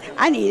needed it.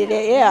 I needed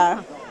it,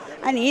 yeah.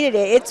 I needed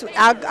it.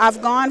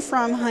 I've gone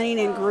from hunting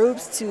in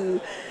groups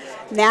to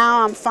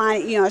now I'm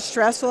finding, as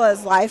stressful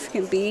as life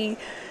can be,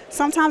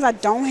 sometimes I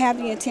don't have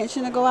the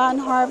intention to go out and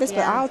harvest,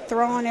 but I'll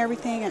throw on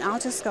everything and I'll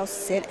just go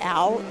sit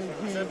out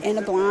in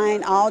the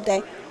blind all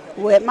day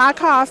with my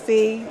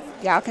coffee.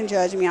 Y'all can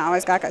judge me. I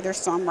always there's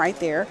some right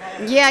there.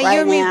 Yeah, right,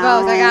 you and me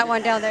both. I got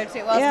one down there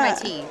too. Well,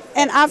 it's my tea.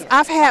 And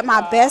I've had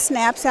my best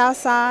naps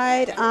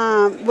outside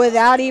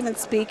without even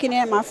speaking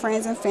it. My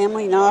friends and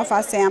family know if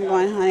I say I'm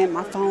going hunting,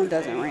 my phone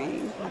doesn't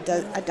ring.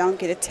 I don't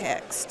get a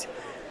text.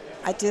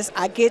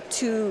 I get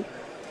to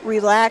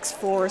relax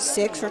for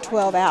 6 or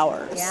 12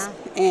 hours. Yeah.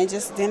 And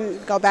just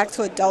then go back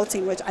to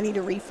adulting, which I need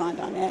a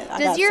refund on that.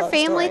 Does your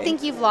family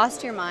think you've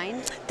lost your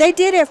mind? They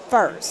did at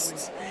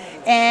first.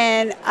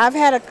 And I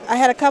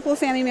had a couple of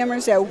family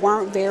members that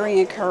weren't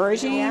very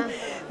encouraging,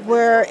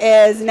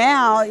 whereas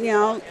now,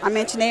 I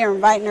mentioned they are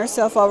inviting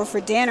herself over for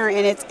dinner,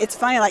 and it's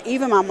funny, like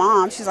even my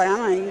mom, she's like, I'm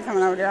not even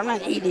coming over there, I'm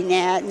not eating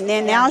that, and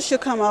then now she'll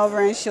come over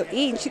and she'll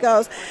eat, and she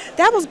goes,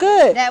 that was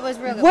good. That was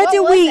real good. What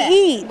did we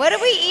eat? What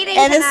are we eating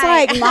and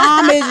tonight? It's like,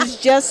 Mom is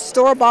just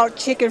store-bought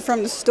chicken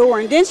from the store,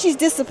 and then she's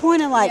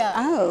disappointed, like,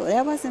 oh,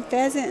 that wasn't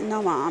pheasant?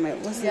 No, Mom, it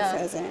wasn't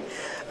pheasant.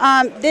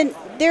 Then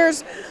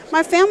there's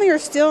my family are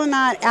still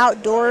not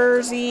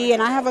outdoorsy,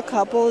 and I have a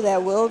couple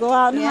that will go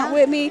out and hunt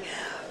with me,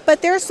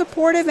 but they're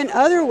supportive in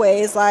other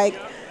ways. Like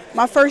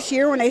my first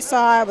year when they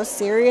saw I was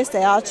serious,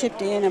 they all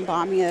chipped in and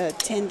bought me a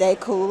 10-day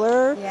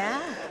cooler.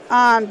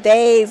 Yeah.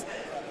 They've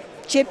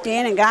chipped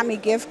in and got me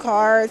gift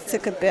cards to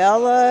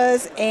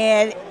Cabela's,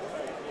 and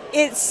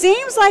it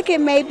seems like it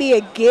may be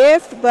a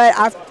gift, but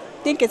I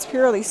think it's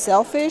purely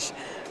selfish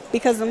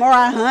because the more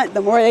I hunt,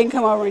 the more they can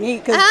come over and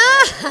eat.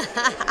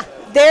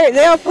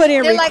 They'll put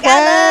in They're requests. Like,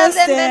 I love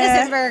them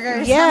venison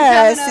burgers.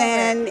 Yes,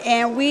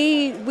 and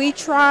we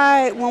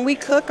try, when we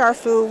cook our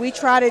food, we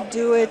try to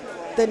do it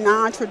the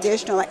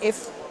non-traditional. Like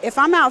if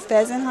I'm out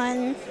pheasant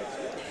hunting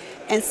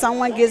and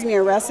someone gives me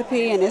a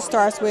recipe and it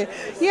starts with,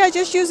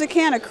 just use a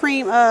can of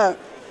cream,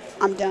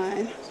 I'm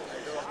done.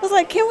 I was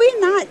like, can we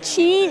not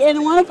cheat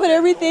and want to put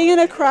everything in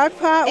a crock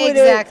pot with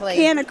a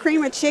can of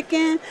cream of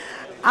chicken?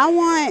 I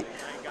want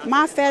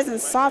my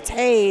pheasants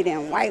sauteed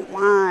and white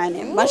wine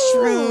and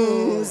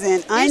mushrooms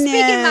and onions.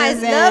 You're speaking my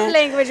love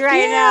language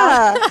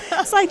now.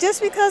 It's like,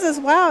 just because it's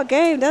wild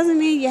game doesn't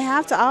mean you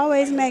have to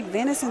always make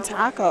venison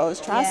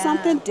tacos. Try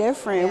something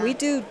different. We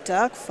do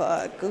duck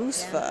pho,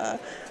 goose pho,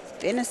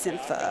 venison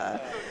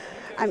pho.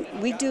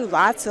 we do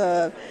lots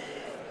of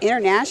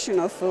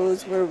international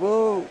foods where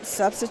we'll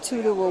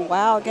substitute it with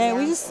wild game.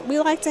 We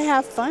like to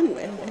have fun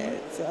with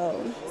it.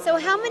 So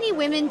how many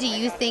women do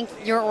you think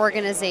your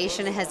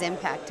organization has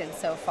impacted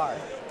so far?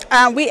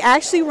 We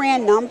actually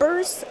ran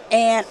numbers,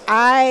 and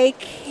I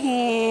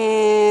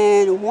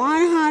can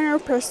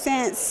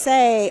 100%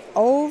 say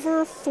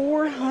over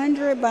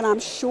 400, but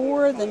I'm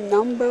sure the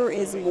number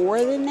is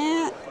more than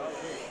that.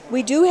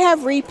 We do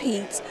have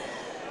repeats,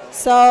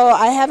 so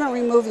I haven't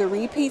removed the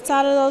repeats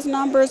out of those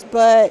numbers,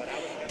 but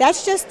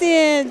that's just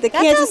in the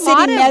Kansas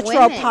City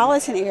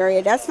metropolitan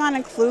area. That's not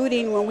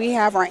including when we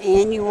have our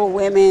annual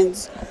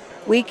women's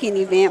weekend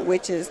event,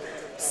 which is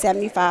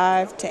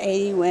 75 to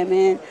 80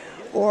 women,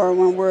 or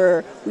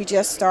when we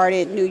just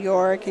started New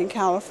York and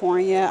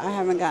California. I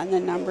haven't gotten the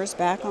numbers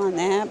back on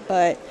that,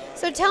 but.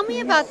 So tell me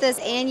about this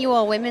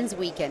annual women's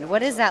weekend. What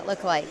does that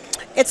look like?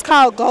 It's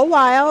called Go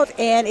Wild,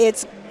 and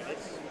it's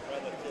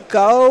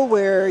Go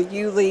where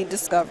you lead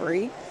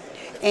discovery.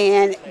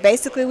 And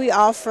basically we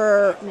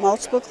offer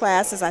multiple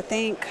classes. I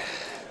think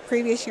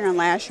previous year and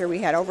last year we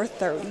had over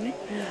 30.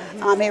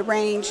 It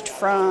ranged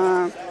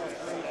from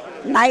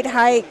night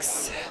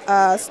hikes,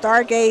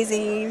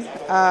 stargazing,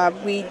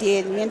 we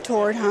did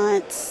mentored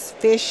hunts,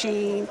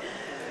 fishing,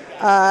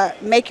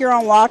 make your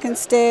own walking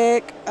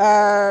stick,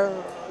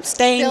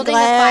 stained building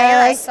glass. A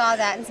fire, I saw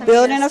that in some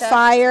building of a stuff.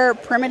 fire,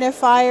 primitive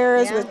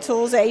fires with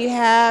tools that you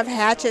have,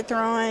 hatchet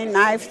throwing,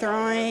 knife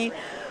throwing,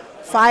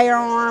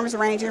 firearms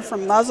ranging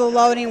from muzzle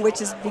loading,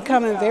 which is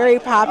becoming very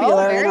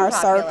popular in our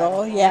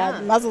circle.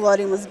 Muzzle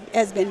loading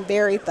has been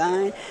very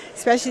fun,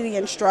 especially the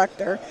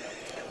instructor.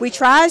 We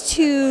try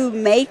to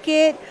make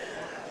it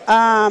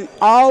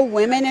all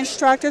women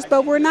instructors,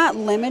 but we're not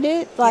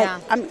limited.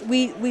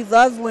 We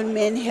love when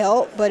men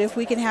help, but if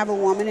we can have a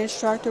woman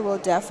instructor, we'll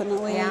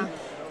definitely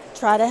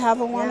try to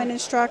have a woman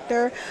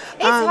instructor.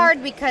 It's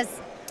hard because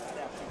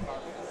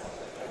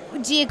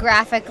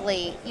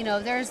geographically,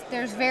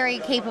 there's very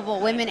capable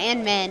women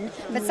and men,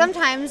 but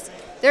sometimes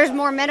there's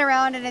more men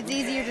around, and it's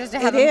easier just to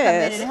have them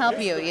come in and help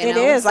you. It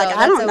is. Like,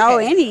 I don't know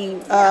any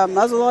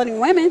muzzle-loading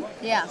women.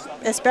 Yeah.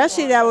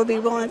 Especially that would be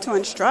willing to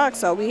instruct.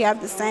 So we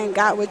have the same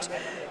guy, which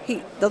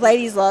the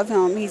ladies love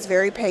him. He's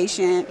very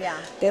patient.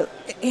 Yeah.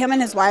 Him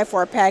and his wife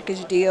are a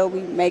package deal.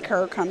 We make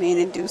her come in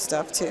and do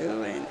stuff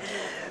too.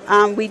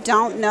 And we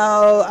don't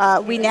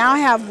know. We now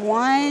have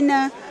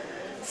one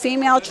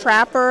female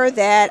trapper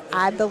that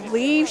I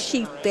believe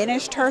she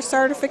finished her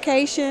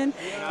certification,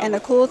 and the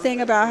cool thing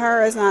about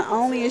her is not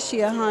only is she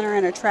a hunter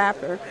and a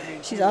trapper,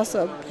 she's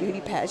also a beauty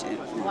pageant.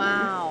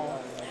 Wow.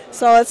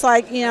 So it's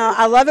like,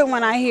 I love it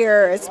when I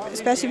hear,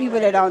 especially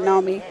people that don't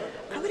know me,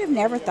 I would have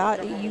never thought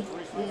that you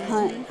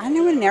hunt. I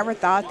would have never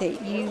thought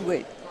that you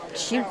would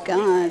shoot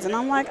guns. And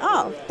I'm like,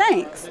 oh,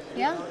 thanks.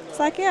 Yeah. It's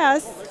like,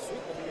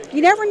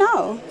 you never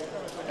know.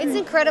 It's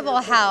incredible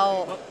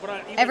how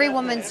every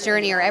woman's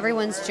journey or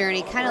everyone's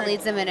journey kind of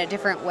leads them in a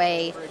different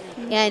way.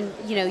 And,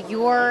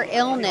 your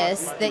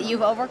illness that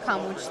you've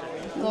overcome, which,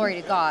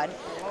 glory to God,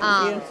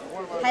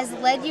 has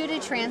led you to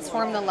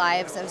transform the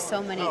lives of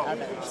so many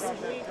others.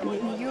 I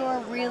mean, you're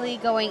really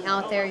going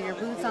out there, your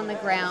boots on the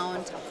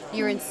ground,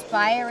 you're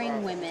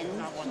inspiring women,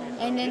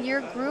 and then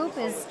your group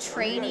is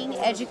training,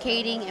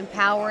 educating,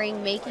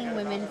 empowering, making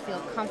women feel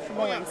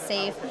comfortable and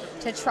safe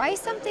to try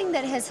something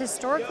that has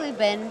historically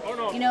been,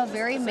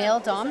 very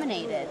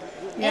male-dominated.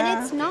 Yeah.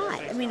 And it's not.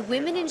 I mean,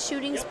 women in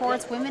shooting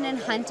sports, women in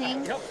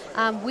hunting,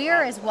 we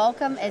are as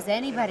welcome as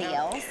anybody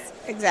else.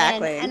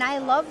 Exactly. And I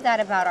love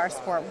that about our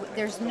sport.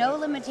 There's no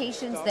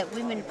limitations that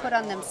women put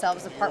on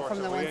themselves apart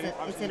from the ones that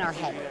it's in our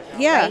head.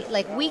 Yeah. Right?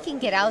 Like, we can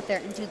get out there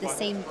and do the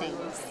same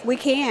things. We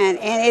can.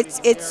 And it's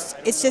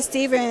just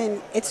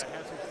it's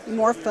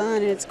more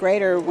fun and it's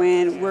greater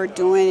when we're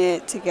doing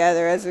it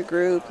together as a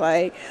group.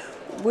 Like,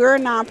 we're a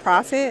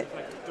nonprofit.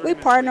 We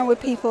partner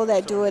with people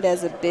that do it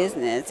as a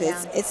business.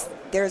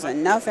 There's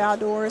enough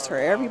outdoors for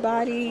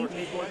everybody,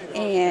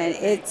 and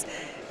it's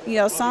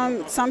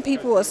some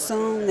people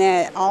assume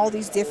that all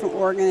these different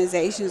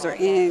organizations are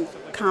in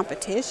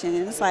competition,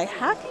 and it's like,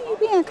 how can you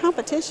be in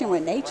competition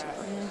with nature?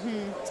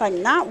 It's like,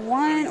 not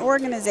one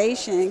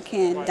organization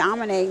can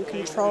dominate and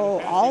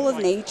control all of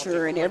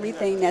nature and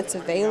everything that's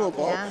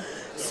available. Yeah.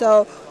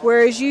 So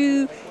whereas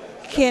you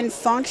can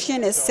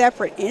function as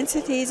separate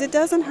entities, it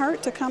doesn't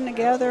hurt to come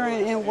together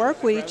and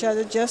work with each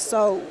other just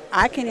so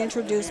I can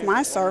introduce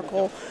my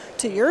circle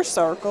to your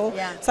circle.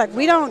 Yeah. It's like,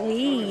 we don't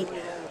need,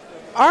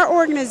 our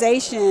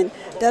organization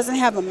doesn't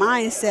have a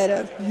mindset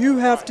of you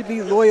have to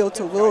be loyal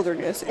to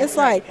wildHErness. It's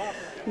like,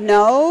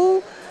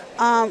 no,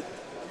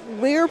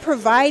 we're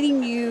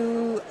providing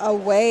you a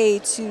way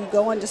to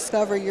go and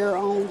discover your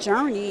own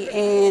journey.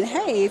 And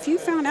hey, if you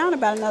found out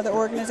about another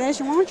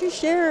organization, why don't you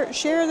share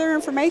their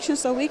information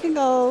so we can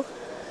go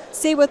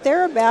see what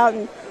they're about,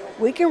 and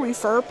we can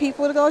refer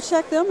people to go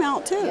check them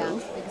out too. Yeah,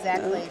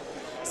 exactly.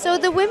 So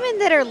the women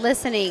that are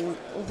listening,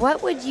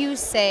 what would you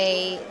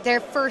say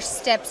their first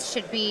steps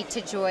should be to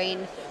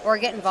join or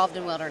get involved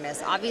in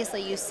wildHErness?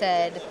 Obviously, you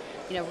said,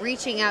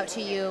 reaching out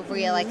to you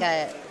via like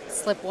a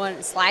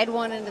slide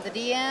one into the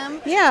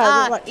DM.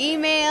 Yeah.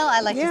 Email.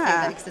 I like to say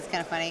that because it's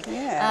kind of funny.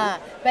 Yeah.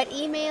 But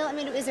email. I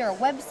mean, is there a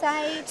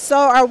website? So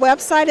our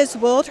website is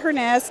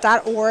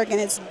wildHERness.org, and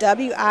it's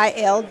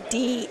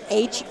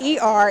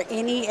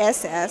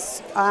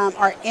WILDHERNESS.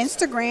 Our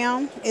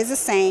Instagram is the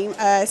same,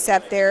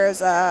 except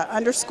there's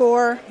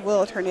underscore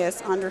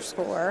wildHERness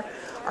underscore.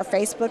 Our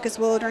Facebook is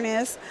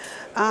wildHERness.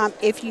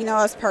 If you know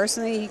us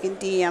personally, you can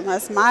DM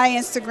us. My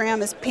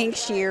Instagram is Pink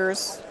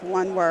Shears,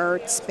 one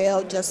word,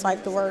 spelled just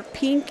like the word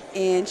pink,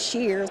 and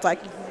shears, like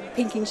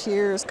pinking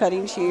shears,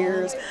 cutting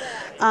shears.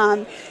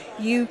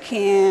 You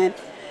can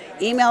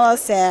email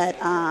us at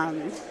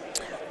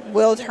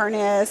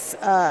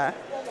wildHERness.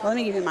 Let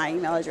me give you my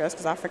email address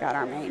because I forgot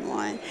our main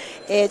one.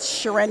 It's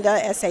Sharenda,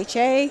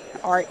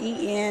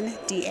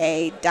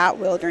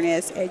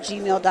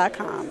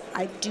 SHARENDA.wildHERness@gmail.com.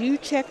 I do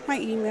check my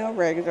email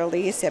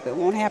regularly, except it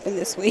won't happen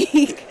this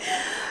week.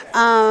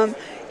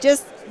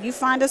 Just you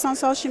find us on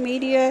social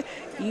media.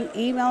 You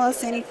email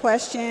us any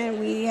question.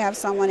 We have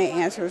someone that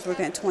answers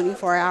within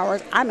 24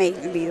 hours. I may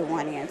even be the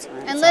one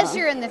answering. Unless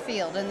you're in the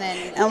field, and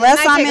then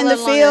unless I'm in the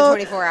field,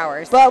 24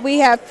 hours. But we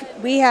have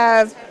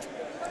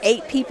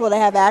 8 people that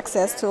have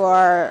access to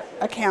our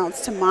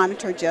accounts to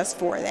monitor just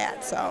for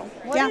that. So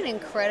what an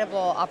incredible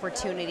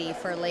opportunity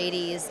for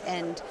ladies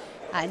and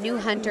new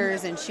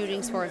hunters and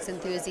shooting sports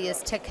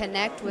enthusiasts to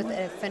connect with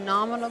a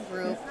phenomenal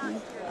group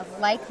of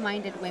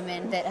like-minded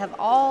women that have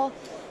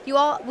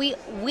we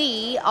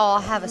all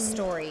have a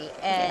story,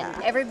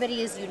 and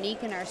everybody is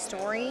unique in our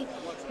story,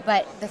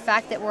 but the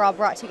fact that we're all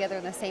brought together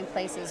in the same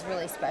place is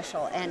really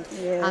special. And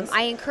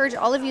I encourage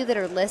all of you that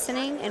are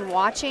listening and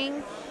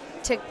watching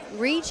to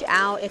reach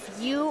out if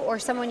you or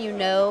someone you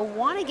know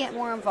want to get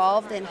more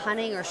involved in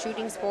hunting or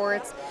shooting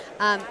sports.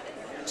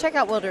 Check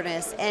out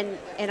wildHERness, and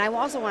I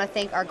also want to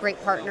thank our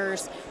great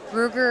partners,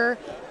 Ruger,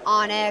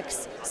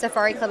 Onyx,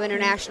 Safari Club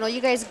International.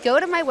 You guys go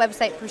to my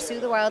website,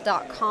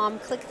 pursuethewild.com,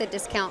 click the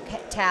discount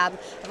tab.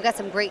 I've got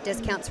some great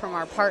discounts from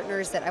our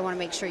partners that I want to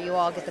make sure you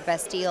all get the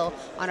best deal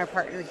on our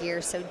partner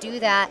gear. So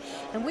do that,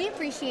 and we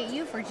appreciate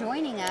you for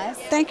joining us.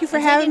 Thank you for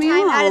having me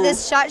on. Out of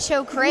this SHOT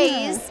Show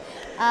craze.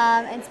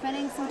 And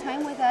spending some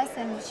time with us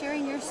and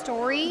sharing your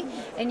story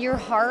and your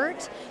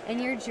heart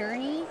and your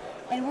journey.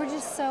 And we're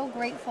just so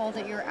grateful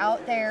that you're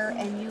out there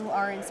and you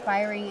are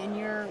inspiring and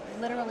you're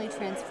literally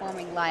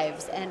transforming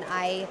lives. And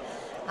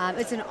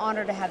it's an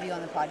honor to have you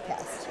on the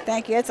podcast.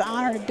 Thank you. It's an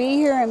honor to be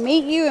here and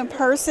meet you in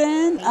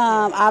person.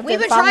 We've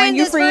been following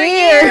you for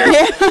years.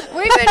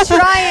 We've been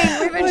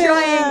trying.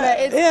 But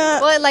it's,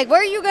 well, like,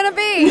 where are you going to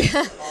be?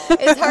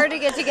 It's hard to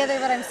get together,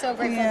 but I'm so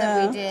grateful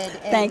that we did.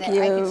 And Thank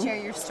you. I could share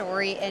your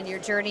story and your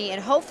journey.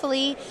 And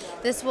hopefully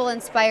this will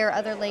inspire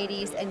other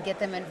ladies and get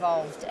them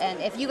involved.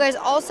 And if you guys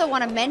also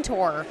want to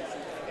mentor,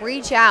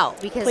 reach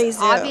out, because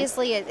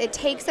obviously it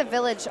takes a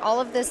village.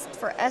 All of this,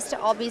 for us to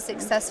all be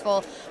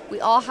successful, we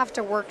all have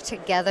to work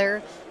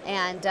together.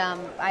 And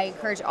I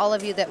encourage all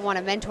of you that want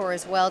to mentor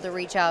as well to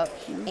reach out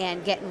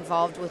and get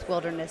involved with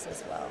wildHERness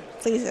as well.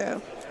 Please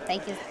do.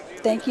 Thank you.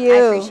 Thank you. I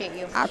appreciate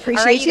you. I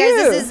appreciate all right, you.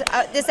 Guys, this is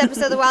this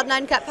episode of the Wild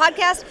Uncut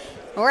podcast.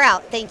 We're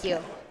out. Thank you.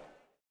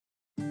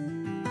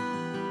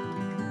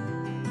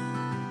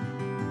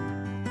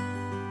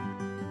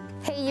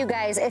 Hey, you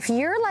guys, if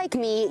you're like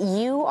me,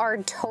 you are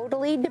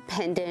totally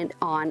dependent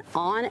on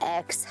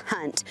OnX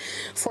Hunt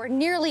for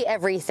nearly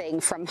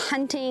everything from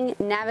hunting,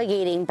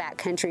 navigating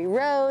backcountry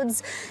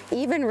roads,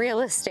 even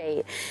real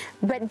estate.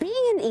 But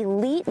being an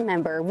elite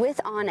member with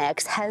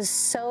OnX has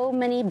so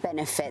many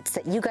benefits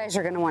that you guys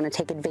are going to want to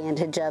take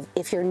advantage of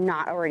if you're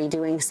not already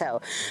doing so.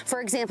 For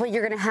example,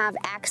 you're going to have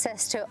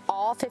access to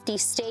all 50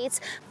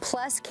 states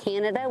plus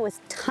Canada with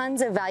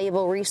tons of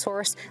valuable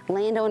resource,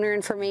 landowner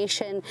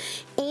information,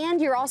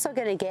 and you're also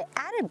going to get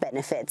added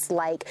benefits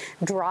like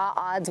draw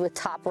odds with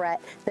Top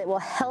Rut that will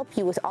help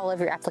you with all of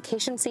your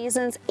application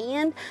seasons,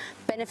 and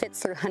benefits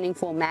through Hunting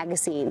Fool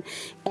magazine.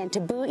 And to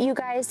boot, you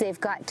guys, they've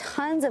got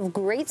tons of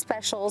great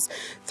specials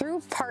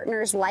through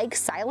partners like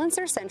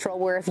Silencer Central,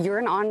 where if you're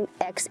an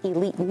OnX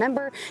Elite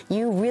member,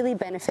 you really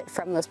benefit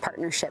from those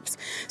partnerships.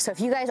 So if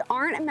you guys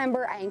aren't a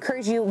member, I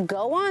encourage you,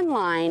 go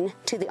online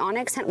to the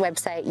OnX Hunt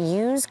website,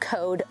 use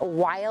code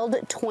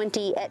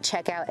WILD20 at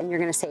checkout, and you're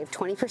going to save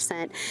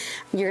 20%.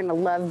 You're going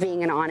to love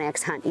being an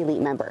OnX Hunt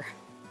Elite member.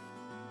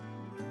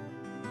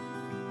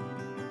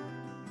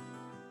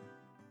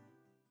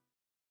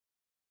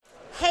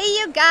 Hey,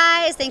 you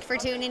guys, thanks for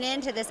tuning in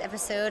to this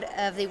episode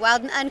of the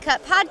Wild and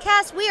Uncut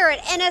podcast. We are at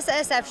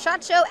NSSF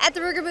SHOT Show at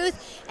the Ruger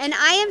booth, and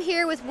I am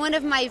here with one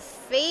of my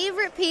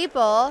favorite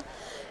people,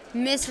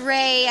 Miss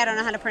Rei. I don't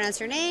know how to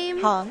pronounce your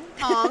name. Hoang.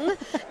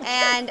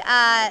 And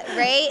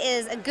Rei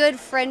is a good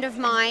friend of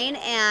mine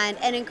and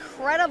an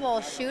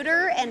incredible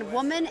shooter and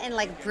woman and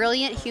like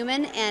brilliant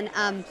human. And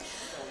I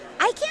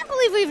can't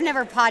believe we've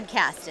never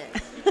podcasted.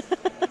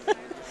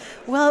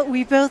 Well,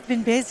 we've both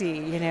been busy,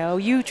 you know.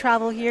 You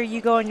travel here,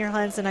 you go on your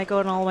hunts, and I go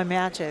on all my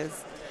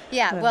matches.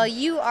 Yeah, well,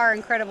 you are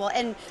incredible.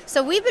 And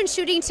so we've been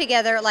shooting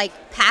together, like,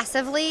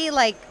 passively,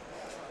 like,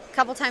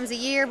 couple times a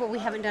year, but we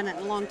haven't done it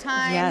in a long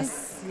time.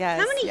 Yes, yes.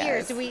 How many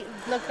years do we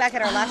look back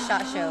at our last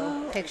SHOT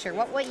Show picture?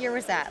 What year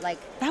was that? Like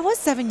that was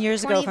 7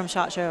 years ago from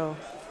SHOT Show.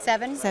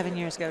 7? 7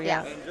 years ago,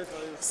 yeah.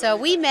 So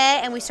we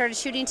met and we started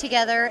shooting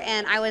together,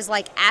 and I was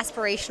like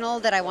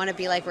aspirational that I want to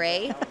be like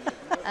Rei.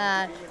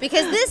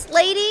 Because this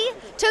lady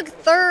took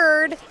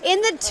 3rd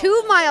in the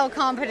 2-mile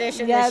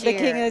competition this year. Yeah, the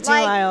king of the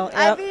 2-mile. Yep.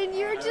 I mean,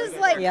 you're just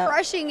like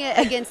crushing it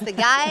against the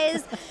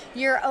guys.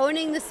 You're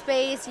owning the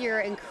space.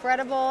 You're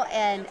incredible.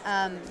 And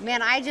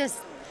man, I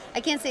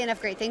can't say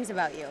enough great things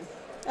about you.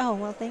 Oh,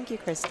 well, thank you,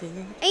 Kristy.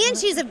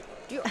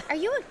 And are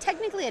you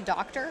technically a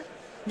doctor?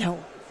 No.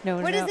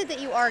 What is it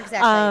that you are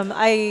exactly?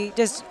 I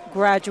just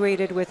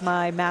graduated with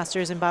my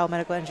master's in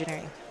biomedical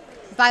engineering.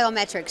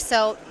 Biometrics.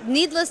 So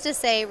needless to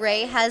say,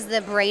 Rei has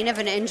the brain of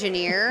an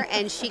engineer,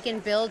 and she can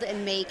build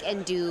and make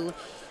and do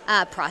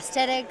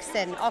prosthetics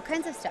and all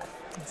kinds of stuff.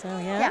 So,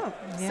 yeah.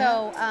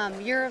 So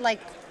you're like,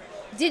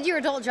 did your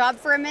adult job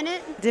for a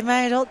minute? Did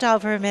my adult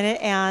job for a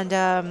minute,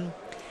 and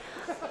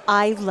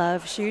I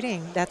love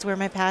shooting. That's where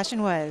my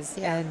passion was.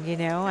 Yeah. And, you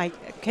know, I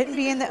couldn't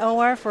be in the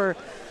OR for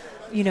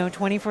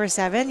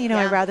 24/7,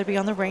 I'd rather be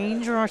on the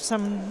range or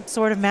some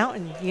sort of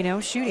mountain,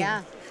 shooting.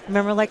 Yeah.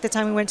 Remember like the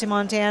time we went to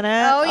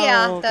Montana? Oh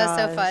yeah, that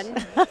was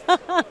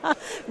so fun.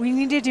 We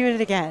need to do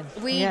it again.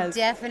 We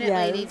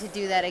definitely need to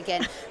do that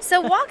again. So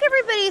walk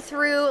everybody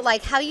through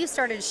like how you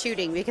started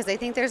shooting, because I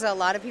think there's a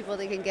lot of people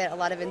that can get a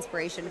lot of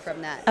inspiration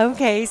from that.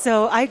 Okay,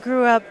 so I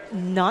grew up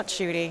not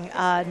shooting,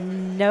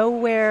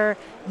 nowhere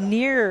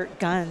near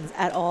guns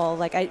at all.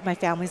 Like my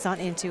family's not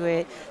into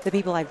it. The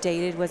people I've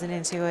dated wasn't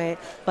into it.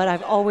 But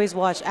I've always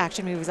watched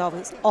action movies.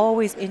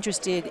 Always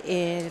interested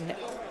in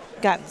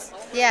guns.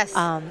 Yes.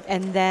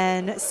 And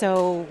then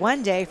so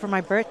one day for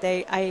my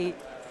birthday, I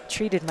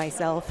treated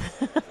myself.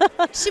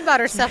 She bought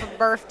herself a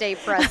birthday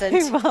present.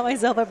 I bought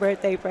myself a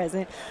birthday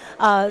present.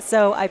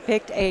 So I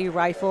picked a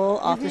rifle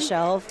off the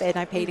shelf and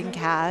I paid in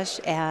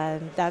cash,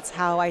 and that's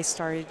how I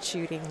started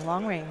shooting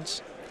long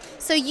range.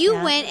 So you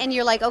went and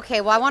you're like,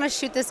 okay, well, I want to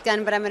shoot this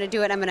gun, but I'm going to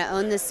do it. I'm going to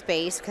own this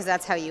space, because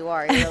that's how you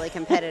are. You're really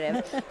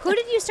competitive. Who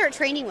did you start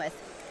training with?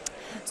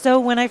 So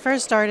when I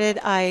first started,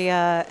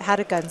 I had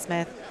a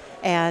gunsmith,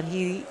 and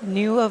he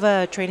knew of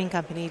a training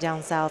company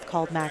down south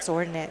called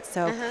wildHERness.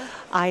 So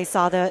I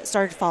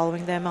started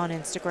following them on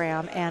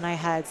Instagram, and I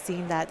had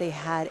seen that they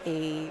had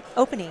a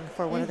opening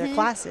for one of their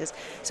classes.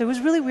 So it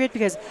was really weird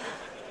because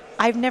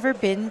I've never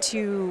been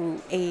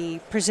to a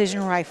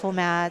precision rifle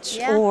match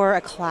or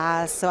a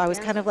class, so I was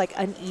kind of like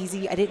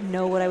uneasy. I didn't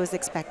know what I was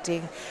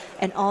expecting.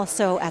 And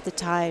also at the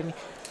time,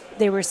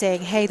 they were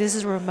saying, hey, this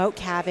is a remote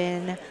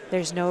cabin.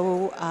 There's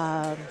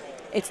no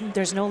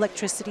there's no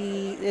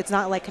electricity. It's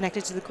not like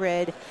connected to the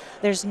grid.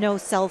 There's no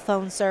cell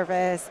phone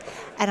service.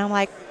 And I'm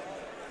like,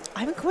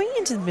 I'm going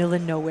into the middle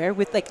of nowhere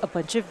with like a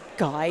bunch of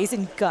guys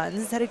and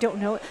guns that I don't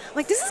know. I'm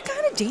like, this is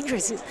kind of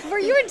dangerous. Were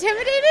you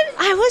intimidated?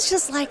 I was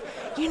just like,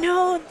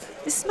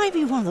 this might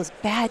be one of those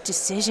bad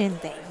decision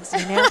things,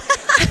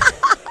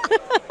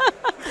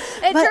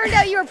 It turned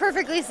out you were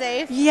perfectly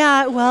safe.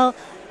 Yeah, well,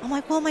 I'm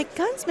like, well, my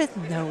gunsmith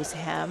knows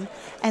him.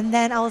 And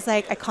then I was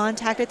like, I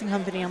contacted the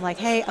company. I'm like,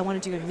 hey, I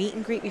want to do a meet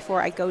and greet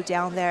before I go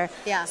down there.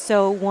 Yeah.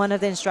 So one of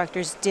the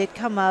instructors did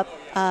come up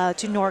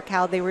to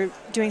NorCal. They were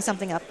doing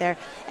something up there.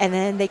 And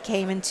then they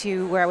came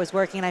into where I was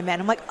working, and I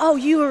met him. I'm like, oh,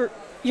 you're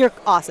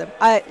awesome.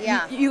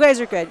 You guys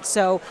are good.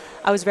 So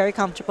I was very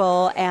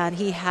comfortable, and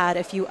he had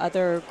a few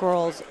other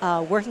girls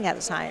working at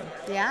the time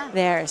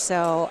there.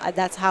 So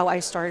that's how I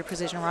started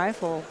Precision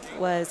Rifle,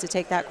 was to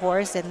take that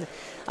course. And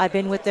I've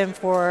been with them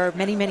for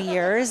many, many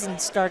years, and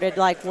started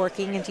like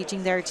working and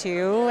teaching there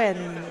too.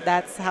 And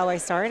that's how I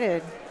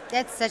started.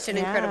 That's such an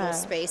incredible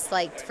space,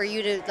 like for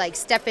you to like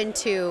step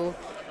into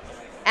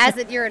as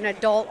that you're an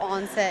adult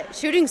onset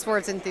shooting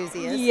sports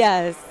enthusiast.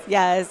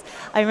 Yes.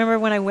 I remember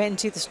when I went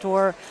into the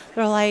store,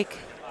 they're like,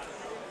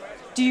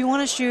 do you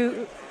want to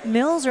shoot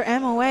Mills or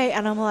MOA?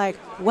 And I'm like,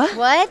 what?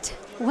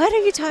 What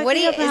are you talking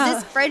about? Is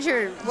this Fred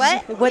or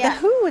what? The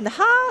who and the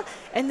ha?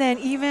 And then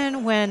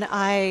even when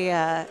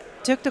I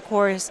took the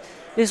course,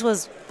 this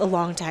was a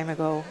long time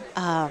ago,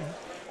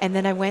 and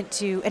then I went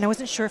to, and I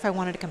wasn't sure if I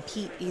wanted to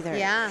compete either.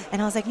 Yeah.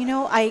 And I was like,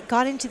 I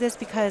got into this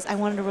because I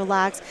wanted to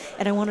relax,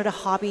 and I wanted a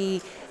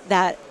hobby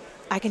that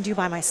I can do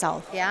by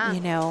myself.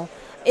 Yeah.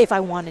 If I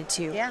wanted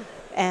to. Yeah.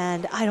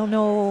 And I don't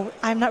know,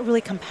 I'm not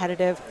really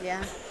competitive.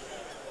 Yeah.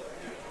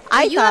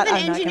 You have an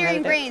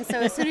engineering brain, so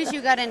as soon as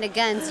you got into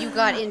guns, you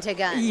got into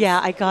guns. Yeah,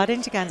 I got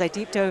into guns. I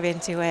deep dove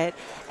into it,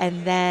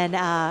 and then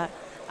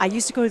I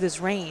used to go to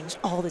this range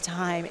all the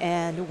time,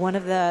 and one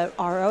of the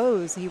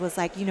ROs, he was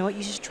like, you know what,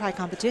 you should try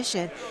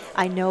competition.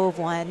 I know of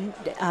one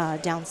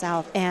down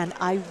south, and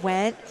I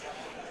went,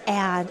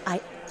 and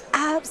I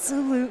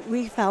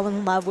absolutely fell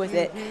in love with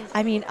it.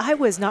 I mean, I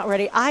was not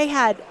ready.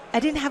 I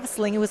didn't have a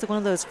sling. It was one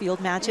of those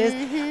field matches.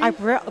 I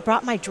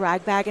brought my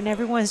drag bag, and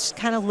everyone's just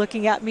kind of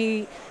looking at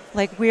me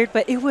like weird,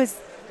 but it was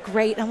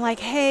great. I'm like,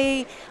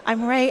 hey,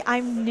 I'm Rei.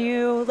 I'm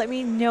new. Let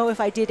me know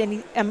if I did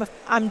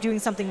I'm doing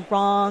something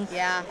wrong.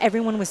 Yeah.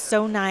 Everyone was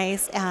so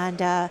nice,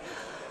 and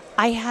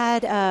I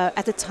had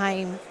at the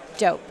time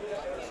dope.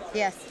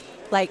 Yes.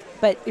 Like,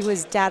 but it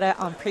was data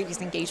on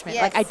previous engagement.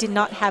 Yes. Like, I did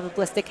not have a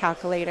ballistic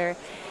calculator.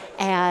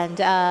 And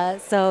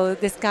so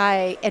this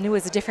guy, and it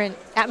was a different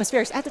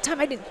atmosphere. At the time,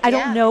 I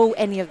don't know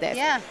any of this.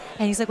 Yeah.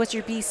 And he's like, what's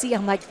your BC?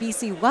 I'm like,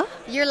 BC what?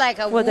 You're like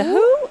a well, the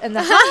who and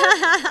the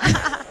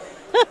how.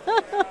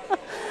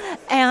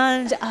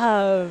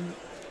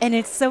 And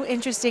it's so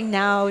interesting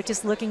now,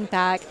 just looking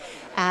back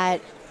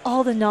at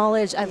all the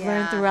knowledge I've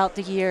learned throughout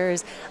the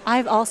years.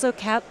 I've also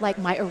kept like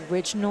my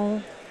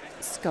original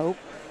scope.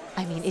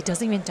 I mean, it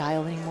doesn't even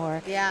dial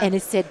anymore. Yeah. And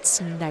it said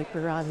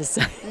sniper on the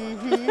side.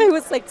 It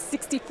was like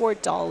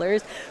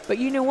 $64. But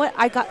you know what?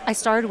 I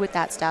started with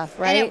that stuff,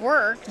 right? And it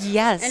worked.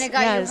 Yes. And it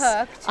got you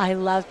hooked. I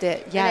loved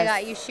it. Yes. And it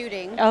got you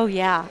shooting. Oh,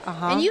 yeah.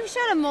 And you've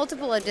shot a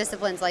multiple of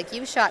disciplines. Like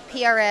you've shot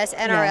PRS,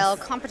 NRL,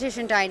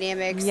 competition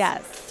dynamics.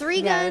 Yes.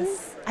 3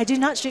 guns. I do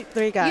not shoot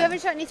 3 guns. You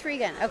haven't shot any 3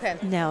 gun. Okay.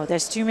 No,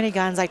 there's too many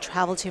guns. I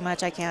travel too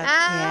much. I can't.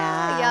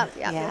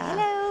 Yep.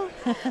 Hello.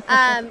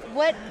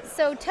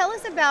 So tell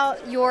us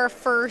about your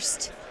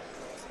first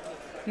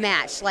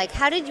match. Like,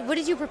 what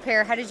did you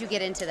prepare? How did you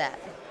get into that?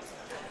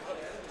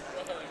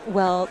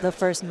 Well, the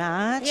first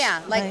match?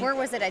 Yeah, like where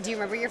was it at? Do you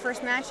remember your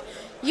first match?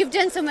 You've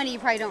done so many, you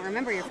probably don't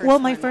remember your first Well,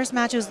 my first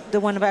match was the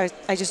one about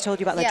I just told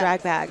you about, the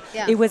drag bag.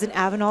 Yeah. It was in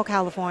Avenal,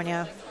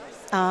 California.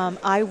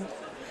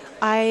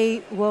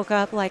 I woke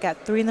up like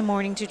at 3 in the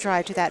morning to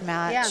drive to that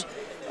match.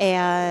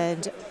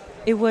 And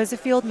it was a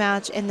field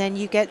match, and then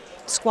you get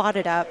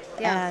squatted up,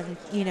 and,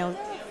 you know,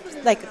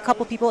 like a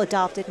couple people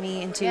adopted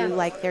me into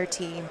like their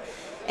team.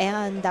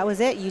 And that was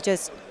it. You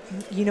just,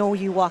 you know,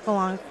 you walk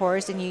along a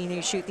course and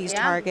you shoot these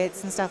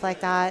targets and stuff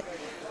like that.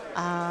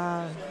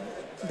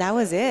 That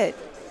was it.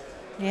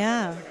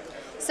 Yeah.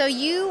 So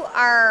you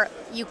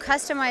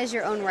customize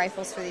your own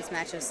rifles for these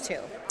matches too?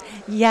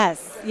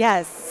 Yes.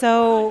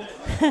 So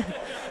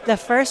the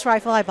first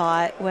rifle I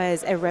bought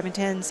was a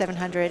Remington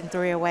 700 and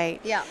 308.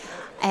 Yeah.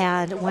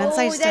 And once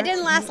that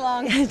didn't last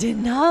long. It did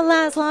not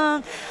last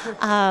long.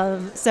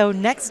 So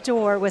next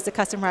door was a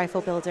custom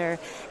rifle builder,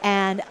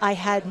 and I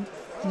had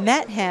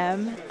met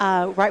him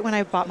right when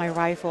I bought my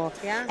rifle.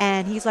 Yeah.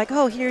 And he's like,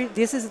 oh,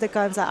 this is the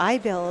guns that I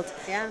build.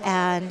 Yeah.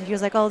 And he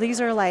was like, oh, these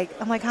are like,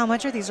 I'm like, how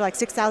much are these? They're like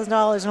 $6,000.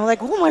 And I'm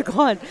like, oh my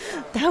God,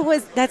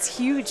 that's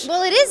huge.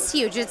 Well, it is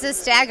huge. It's a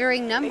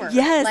staggering number.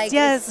 Yes,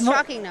 It's a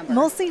shocking number.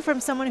 Mostly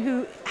from someone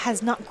who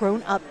has not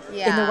grown up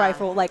in the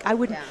rifle. Like I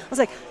was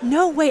like,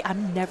 no way,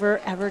 I'm never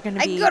ever going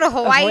to be. I can go to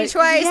Hawaii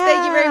twice.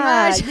 Thank you very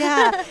much.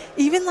 Yeah.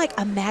 Even like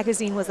a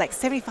magazine was like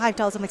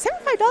 $75. I'm like,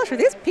 $75 for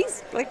this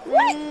piece? Like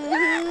what?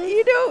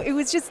 You know, it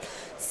was just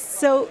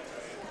so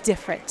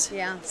different.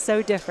 Yeah.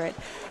 So different.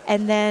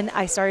 And then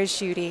I started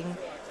shooting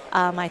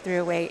my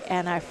 308,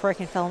 and I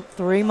freaking fell.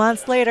 3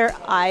 months later,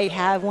 I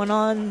have one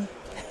on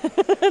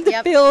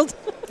the field.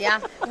 Yeah.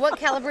 What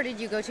caliber did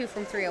you go to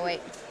from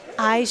 308?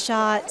 I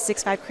shot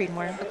 6.5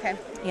 Creedmoor. Okay.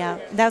 Yeah.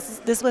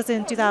 This was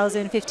in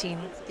 2015.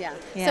 Yeah.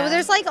 So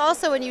there's like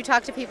also when you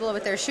talk to people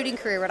with their shooting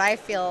career, what I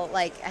feel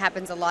like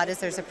happens a lot is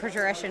there's a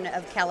progression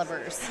of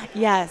calibers.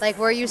 Yes. Like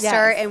where you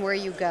start and where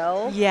you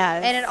go.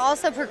 Yes. And it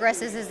also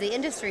progresses as the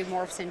industry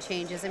morphs and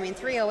changes. I mean,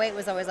 308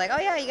 was always like, oh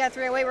yeah, you got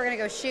 308, we're going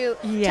to go shoot.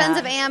 Yeah. Tons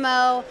of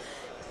ammo.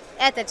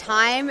 At the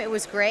time, it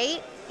was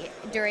great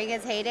during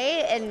its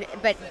heyday,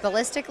 but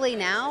ballistically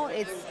now,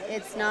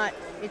 it's not.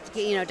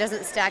 It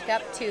doesn't stack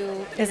up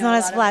to. It's not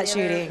as flat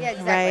shooting, yeah,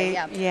 exactly,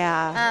 right?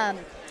 Yeah.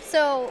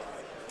 So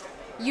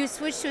you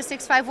switched to a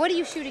 6.5. What are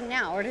you shooting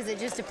now, or does it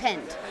just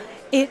depend?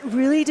 It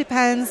really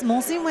depends.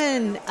 Mostly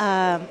when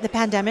the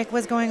pandemic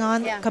was going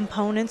on,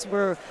 components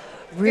were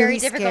really very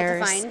difficult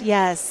scarce. to find.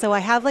 Yes. So I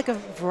have like a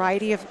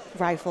variety of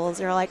rifles.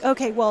 They're like,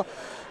 okay, well,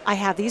 I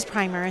have these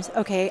primers.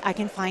 Okay, I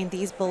can find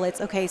these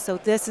bullets. Okay, so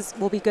this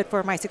will be good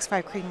for my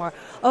 6.5 Creedmoor.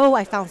 Oh,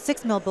 I found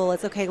 6mm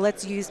bullets. Okay,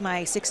 let's use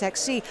my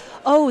 6XC.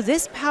 Oh,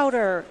 this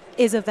powder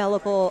is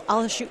available.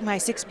 I'll shoot my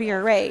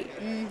 6BRA.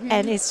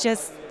 And it's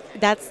just,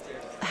 that's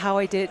how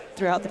I did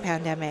throughout the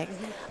pandemic.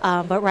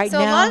 But right now,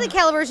 so a lot of the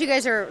calibers, you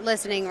guys are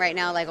listening right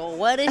now like, well,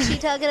 what is she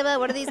talking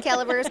about? What are these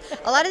calibers?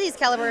 A lot of these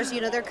calibers,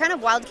 they're kind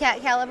of wildcat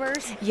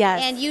calibers.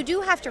 Yes. And you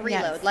do have to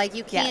reload. Yes. Like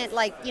you can't,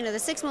 like, the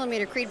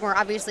 6mm Creedmoor,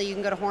 obviously you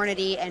can go to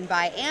Hornady and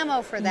buy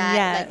ammo for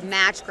that, like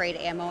match grade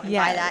ammo, and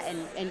buy that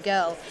and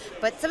go.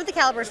 But some of the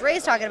calibers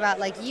Rei's talking about,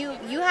 like you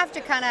have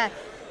to kind of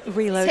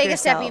reload take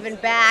yourself. a step even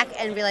back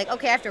and be like,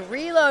 okay, I have to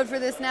reload for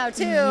this now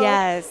too.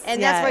 Yes.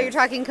 And that's why you're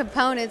talking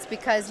components,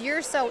 because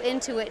you're so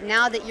into it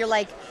now that you're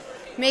like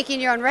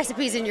making your own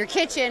recipes in your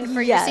kitchen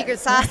for your secret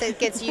sauce that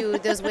gets you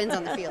those wins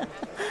on the field.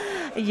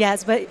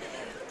 Yes, but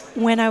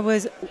when I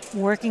was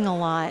working a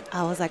lot,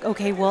 I was like,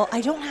 okay, well,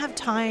 I don't have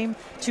time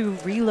to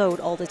reload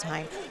all the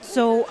time.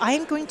 So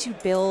I'm going to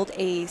build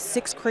a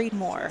 6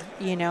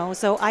 Creedmoor,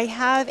 So I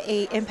have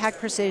a Impact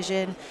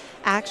Precision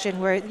action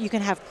where you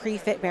can have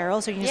pre-fit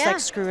barrels, so you can just like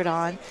screw it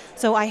on.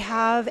 So I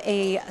have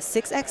a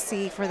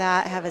 6XC for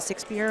that. I have a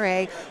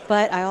 6BRA,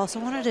 but I also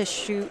wanted to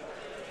shoot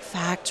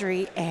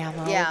factory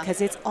ammo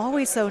because it's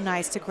always so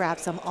nice to grab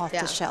some off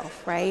the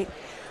shelf, right?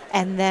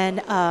 And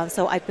then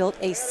so I built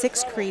a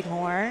 6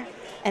 Creedmoor,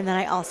 And then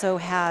I also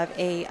have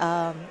a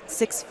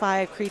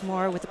 6.5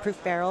 Creedmoor with a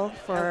proof barrel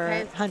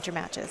for hunter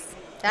matches.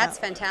 That's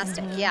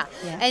fantastic, yeah.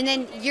 And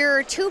then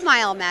your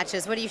 2-mile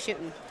matches, what are you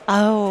shooting?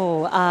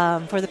 Oh,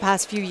 for the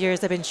past few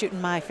years, I've been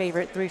shooting my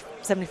favorite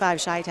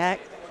 375 Chi-Tech.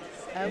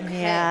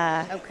 Okay.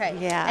 Yeah. Okay.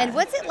 Yeah. And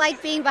what's it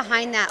like being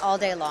behind that all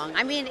day long?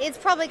 I mean, it's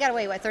probably got to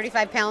weigh, what,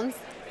 35 pounds?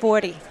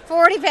 40.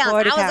 40 pounds.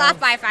 40 I was pounds. off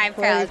by 5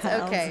 pounds. 40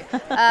 pounds. Okay.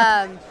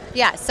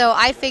 Yeah, so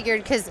I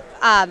figured, because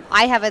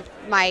I have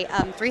my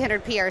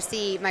 300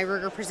 PRC, my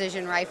Ruger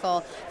Precision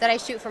rifle, that I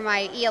shoot for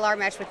my ELR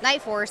match with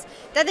Night Force.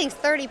 That thing's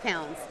 30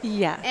 pounds.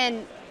 Yeah.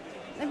 And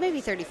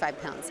maybe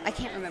 35 pounds. I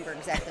can't remember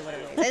exactly what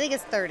it weighs. I think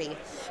it's 30.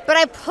 But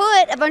I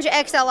put a bunch of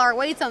XLR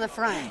weights on the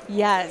front.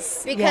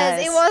 Yes.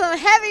 Because it wasn't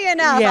heavy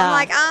enough. Yeah. I'm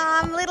like,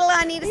 I'm little,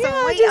 I need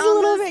some weight just a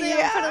on little this bit, thing.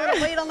 yeah. Put a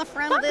little weight on the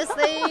front of this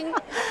thing.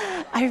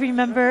 I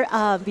remember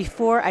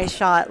before I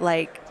shot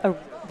like a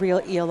real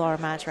ELR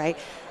match, right?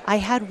 I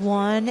had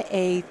won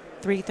a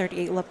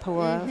 338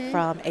 Lapua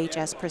from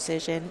HS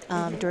Precision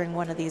during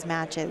one of these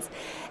matches.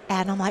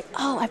 And I'm like,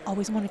 oh, I've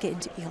always wanted to get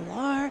into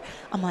ELR.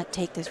 I'm going to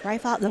take this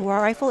rifle out. The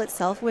rifle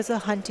itself was a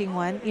hunting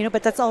one, you know,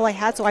 but that's all I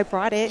had, so I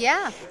brought it.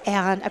 Yeah.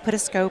 And I put a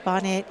scope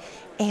on it.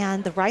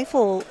 And the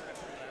rifle,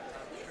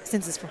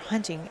 since it's for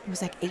hunting, it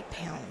was like 8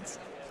 pounds.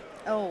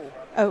 Oh.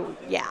 Oh,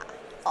 yeah.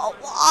 A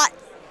lot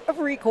of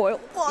recoil.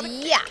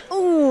 Yeah.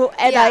 Ooh.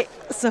 And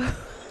so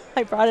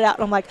I brought it out,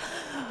 and I'm like,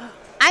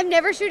 I'm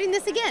never shooting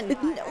this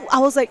again. I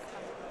was like,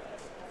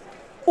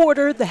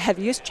 order the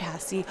heaviest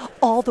chassis,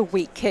 all the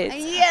weight kits,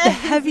 the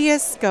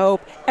heaviest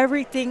scope,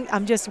 everything.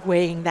 I'm just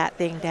weighing that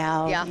thing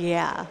down.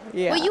 Yeah.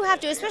 Well, you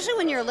have to, especially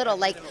when you're little.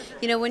 Like,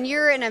 you know, when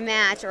you're in a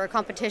match or a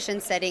competition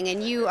setting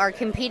and you are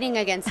competing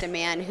against a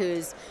man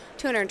who's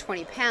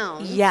 220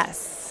 pounds.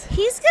 Yes.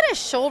 He's going to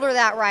shoulder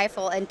that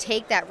rifle and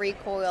take that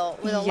recoil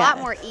with a lot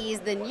more ease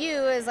than you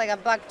as like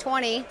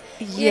 $120,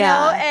 you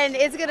know, and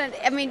it's going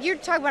to, I mean, you're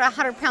talking about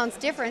 100 pounds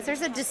difference.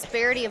 There's a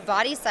disparity of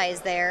body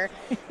size there.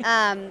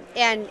 And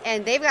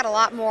they've got a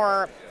lot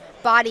more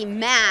body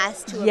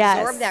mass to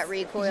absorb that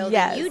recoil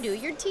than you do.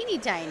 You're teeny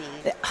tiny.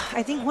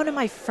 I think one of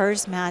my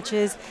first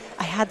matches,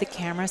 I had the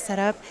camera set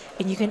up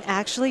and you can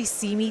actually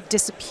see me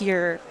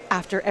disappear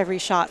after every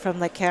shot from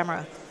the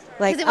camera.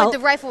 Like the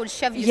rifle would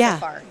shove you so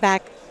far.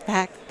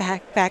 Back,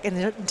 and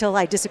then until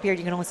I disappeared,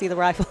 you can only see the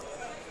rifle.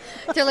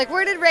 They're like,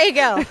 where did Rei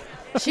go?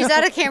 She's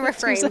out of camera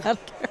frame.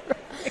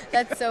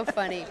 That's so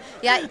funny.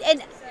 Yeah,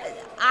 and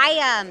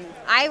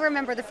I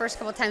remember the first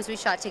couple times we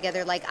shot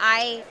together. Like,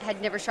 I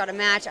had never shot a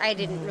match. I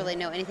didn't really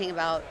know anything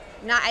about.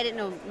 I didn't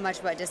know much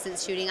about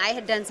distance shooting. I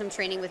had done some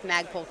training with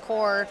Magpul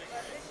Core.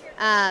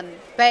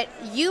 But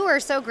you were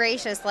so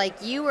gracious. Like,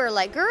 you were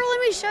like, girl,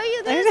 let me show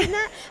you this and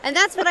that. And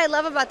that's what I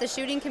love about the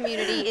shooting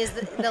community is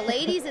the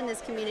ladies in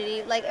this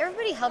community, like,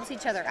 everybody helps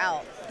each other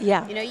out.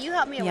 Yeah. You know, you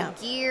helped me out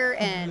with gear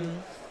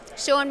and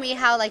showing me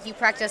how, like, you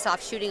practice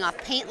shooting off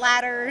paint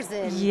ladders.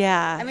 And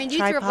I mean, you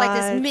threw up,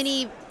 like, this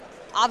mini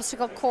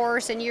obstacle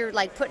course and you're,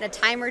 like, putting a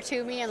timer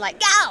to me and, like,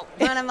 go!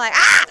 And I'm like,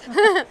 ah!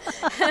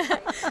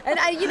 And,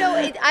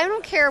 I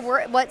don't care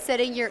what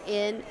setting you're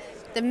in.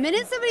 The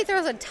minute somebody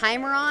throws a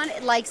timer on,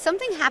 like,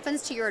 something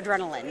happens to your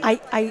adrenaline.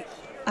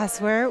 I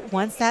swear,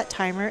 once that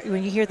timer,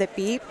 when you hear the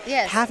beep,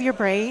 half your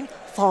brain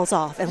falls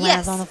off and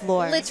lands on the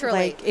floor.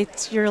 Literally.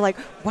 Like, you're like,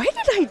 why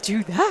did I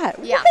do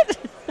that? Yeah.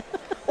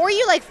 Or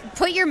you, like,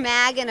 put your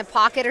mag in a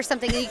pocket or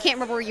something and you can't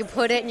remember where you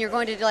put it and you're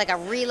going to do, like, a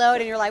reload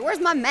and you're like, where's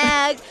my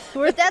mag?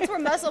 But that's where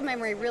muscle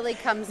memory really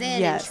comes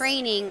in. And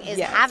training is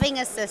having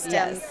a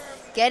system,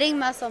 getting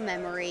muscle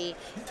memory,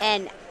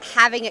 and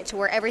having it to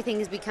where everything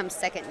has become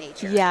second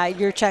nature. Yeah,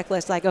 your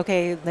checklist, like,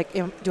 okay, like,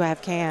 do I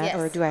have can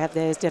or do I have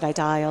this? Did I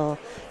dial?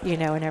 You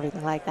know, and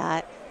everything like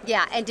that.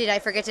 Yeah, and did I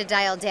forget to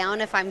dial down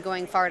if I'm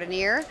going far to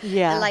near?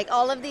 Yeah. And, like,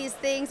 all of these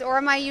things, or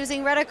am I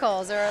using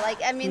reticles? Or, like,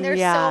 I mean,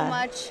 there's so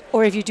much.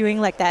 Or if you're doing,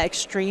 like, that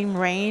extreme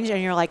range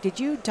and you're like, did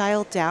you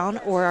dial down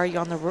or are you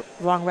on the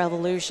wrong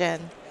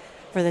revolution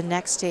for the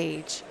next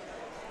stage?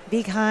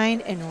 Be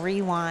kind and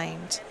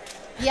rewind.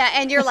 Yeah,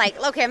 and you're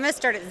like, okay, I'm going to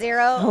start at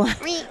 0.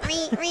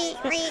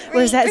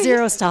 Where's that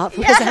 0 stop?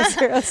 Where's that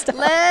 0 stop?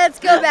 Let's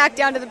go back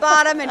down to the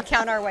bottom and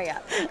count our way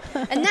up.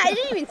 And I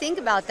didn't even think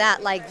about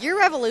that. Like, your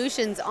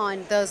revolutions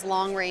on those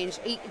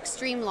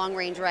extreme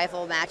long-range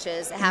rifle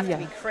matches have to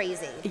be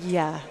crazy.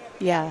 Yeah,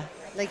 yeah.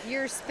 Like,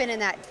 you're spinning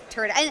that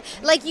turret. And,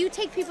 like, you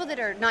take people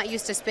that are not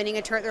used to spinning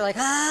a turret, they're like,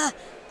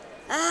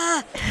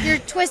 you're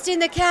twisting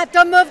the cap,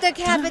 don't move the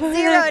cap, it's 0.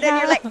 And then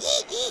you're like,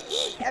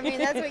 I mean,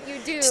 that's what you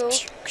do.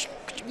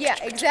 Yeah,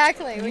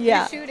 exactly. When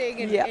you're shooting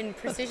in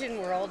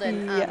precision world,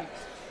 and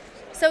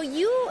so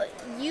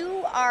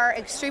you are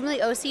extremely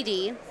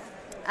OCD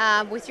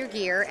with your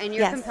gear and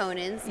your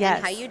components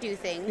and how you do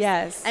things.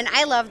 Yes, and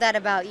I love that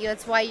about you.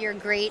 That's why you're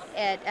great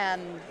at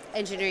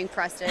engineering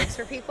prosthetics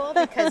for people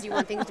because you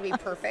want things to be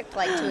perfect,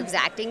 like to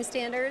exacting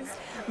standards.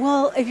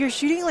 Well, if you're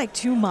shooting like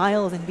 2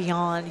 miles and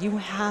beyond, you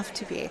have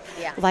to be.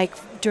 Yeah. Like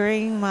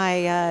during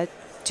my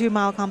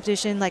 2-mile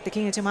competition, like the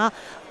King of 2 Mile,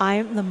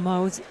 I'm the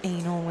most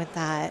anal with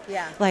that.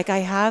 Yeah. Like I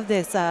have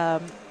this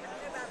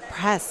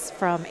press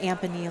from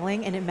amp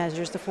annealing, and it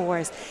measures the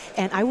force.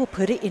 And I will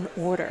put it in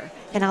order,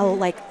 and I'll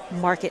like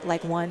mark it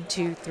like 1,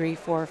 2, 3,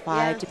 4,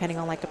 5, depending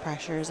on like the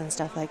pressures and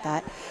stuff like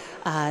that.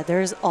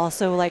 There's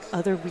also like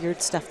other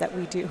weird stuff that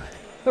we do,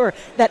 or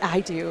that I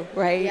do,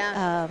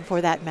 right,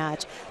 for that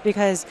match.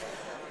 Because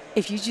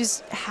if you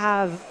just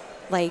have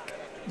like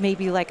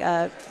maybe like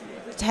a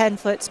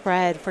 10-foot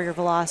spread for your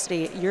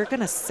velocity, you're going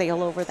to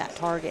sail over that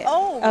target.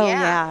 Oh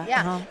yeah.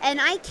 Uh-huh. And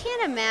I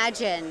can't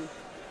imagine,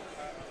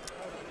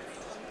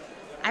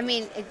 I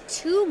mean,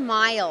 2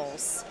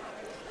 miles,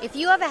 if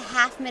you have a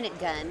half-minute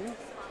gun,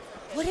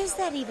 what does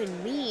that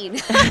even mean?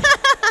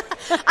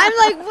 I'm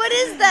like, what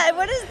is that?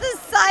 What is the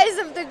size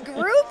of the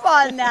group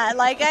on that?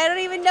 Like, I don't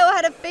even know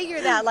how to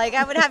figure that. Like,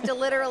 I would have to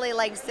literally,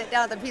 like, sit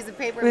down with a piece of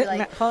paper and be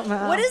like,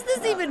 what does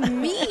this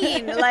even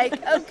mean?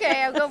 Like,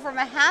 okay, I'll go from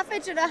a half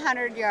inch at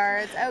 100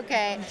 yards.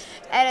 Okay.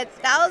 At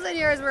 1,000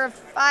 yards, we're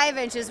 5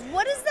 inches.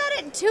 What is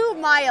that at 2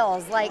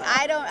 miles? Like,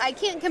 I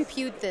can't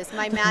compute this.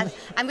 My math,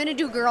 I'm going to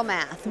do girl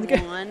math.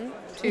 1,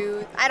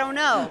 2, I don't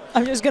know.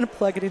 I'm just going to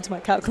plug it into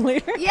my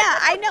calculator. Yeah,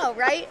 I know,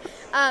 right?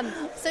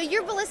 So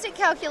your ballistic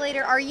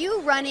calculator, are you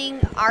running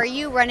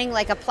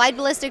like applied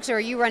ballistics, or are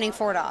you running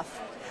Ford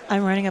off?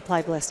 I'm running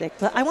applied ballistic,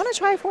 but I want to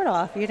try Ford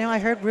off. You know, I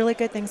heard really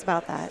good things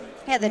about that.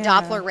 Yeah, the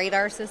Doppler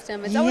radar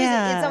system. It's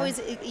always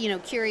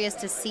curious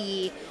to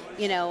see,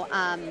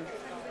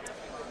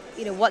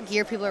 what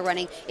gear people are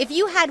running. If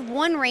you had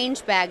one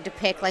range bag to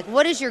pick, like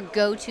what is your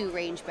go-to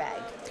range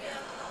bag?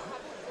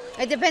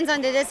 It depends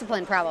on the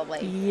discipline,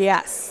 probably.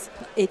 Yes,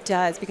 it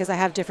does, because I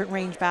have different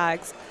range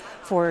bags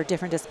for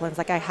different disciplines.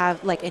 Like I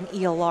have like an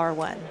ELR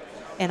one,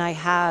 and I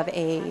have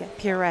a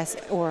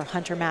PRS or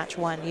hunter match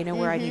one,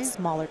 where I need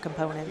smaller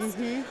components.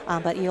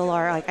 But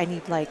ELR, like I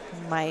need like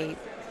my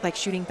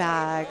shooting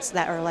bags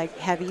that are like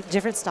heavy,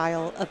 different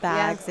style of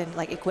bags and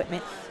like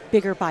equipment,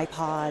 bigger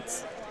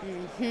bipods.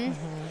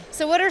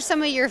 So what are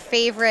some of your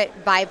favorite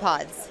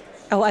bipods?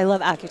 Oh, I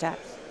love Accutac.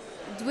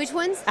 Which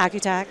ones?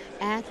 Accutac.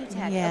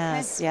 Accutac.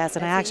 Yes, okay. yes.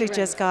 And I actually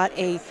just got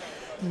a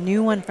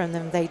new one from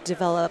them. They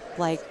developed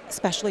like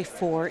especially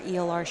for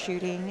ELR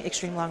shooting,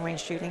 extreme long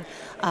range shooting.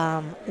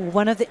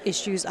 One of the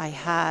issues I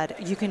had,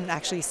 you can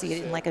actually see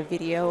it in like a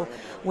video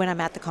when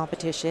I'm at the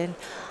competition.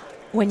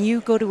 When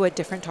you go to a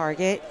different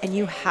target and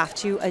you have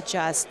to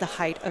adjust the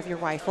height of your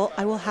rifle,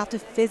 I will have to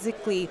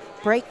physically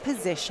break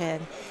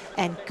position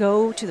and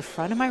go to the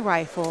front of my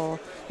rifle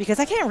because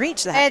I can't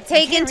reach that. It's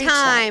taking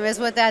time is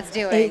what that's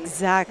doing.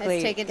 Exactly.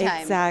 It's taking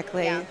time.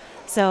 Exactly. Yeah.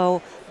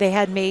 So they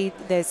had made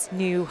this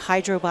new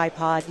hydro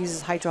bipod,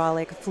 uses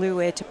hydraulic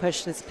fluid to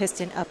push this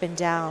piston up and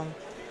down.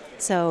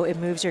 So it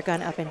moves your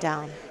gun up and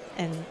down.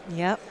 And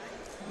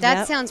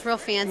that sounds real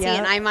fancy,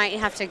 and I might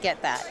have to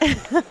get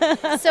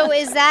that. So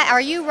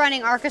are you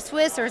running Arca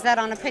Swiss, or is that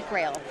on a pick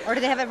rail? Or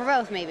do they have it for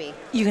both, maybe?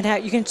 You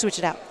can switch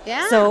it out.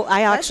 Yeah. So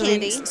I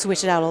actually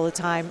switch it out all the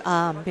time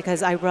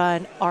because I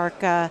run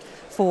Arca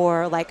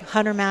for like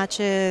hunter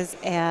matches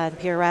and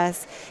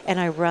PRS, and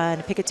I run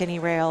Picatinny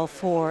rail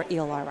for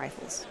ELR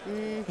rifles.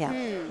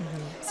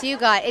 So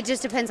it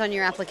just depends on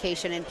your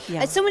application. And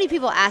so many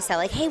people ask that,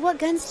 like, hey, what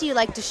guns do you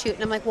like to shoot?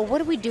 And I'm like, well,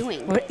 what are we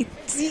doing?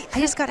 I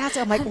just got asked.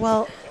 I'm like,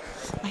 well,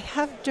 I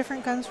have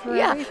different guns for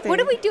everything.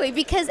 What are we doing?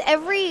 Because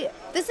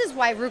this is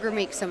why Ruger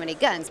makes so many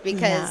guns,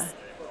 because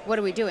what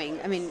are we doing?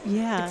 I mean,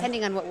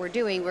 depending on what we're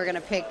doing, we're going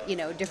to pick,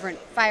 different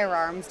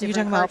firearms,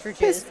 different cartridges.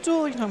 About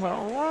pistol, you're talking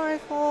about a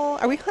rifle.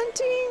 Are we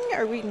hunting?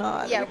 Are we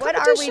not? Yeah, what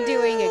are we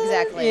doing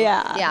exactly?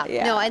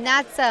 Yeah. No, and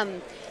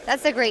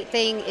that's the great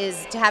thing,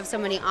 is to have so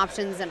many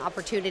options and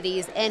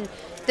opportunities, and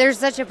there's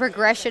such a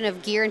progression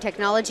of gear and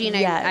technology, and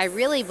I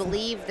really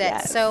believe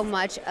that so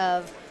much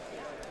of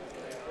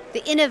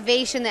the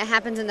innovation that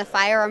happens in the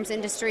firearms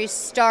industry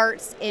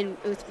starts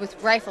with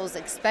rifles,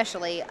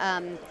 especially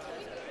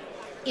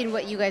in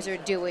what you guys are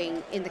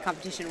doing in the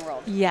competition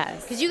world.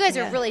 Yes. Because you guys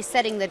are really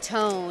setting the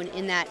tone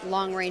in that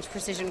long-range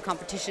precision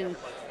competition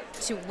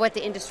to what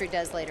the industry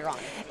does later on.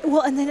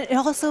 Well, and then it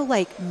also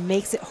like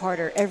makes it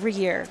harder every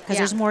year because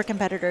there's more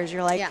competitors.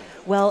 You're like,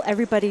 well,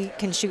 everybody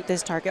can shoot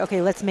this target.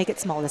 Okay, let's make it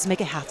small. Let's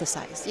make it half the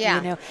size.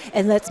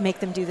 And let's make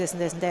them do this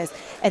and this and this.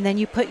 And then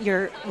you put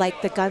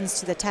the guns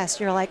to the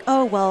test. You're like,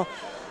 oh, well,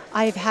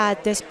 I've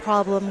had this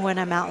problem when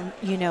I'm out,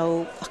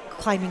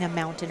 climbing a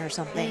mountain or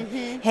something.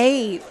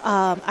 Hey,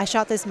 I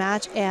shot this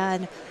match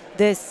and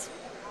this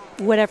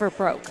whatever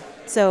broke.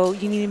 So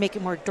you need to make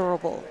it more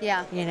durable.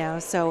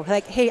 So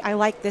like, hey, I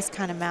like this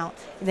kind of mount.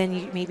 And then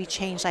you maybe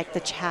change like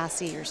the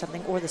chassis or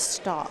something, or the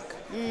stock.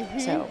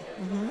 So.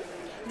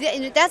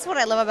 That's what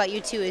I love about you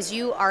too, is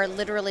you are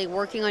literally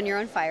working on your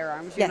own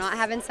firearms. You're not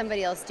having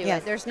somebody else do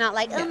it. There's not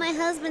like, oh, my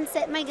husband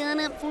set my gun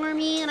up for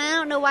me and I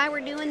don't know why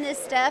we're doing this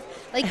stuff.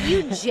 Like,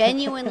 you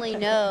genuinely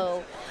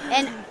know.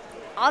 And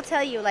I'll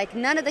tell you, like,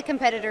 none of the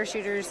competitive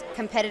shooters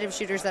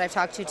that I've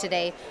talked to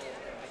today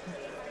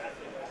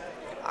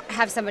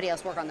have somebody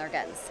else work on their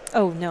guns.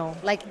 Oh, no.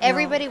 Like,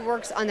 everybody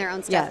works on their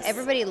own stuff.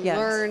 Everybody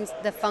learns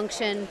the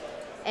function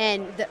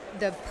and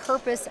the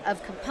purpose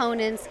of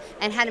components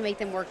and how to make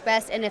them work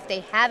best. And if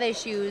they have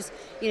issues,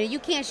 you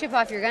can't ship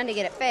off your gun to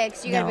get it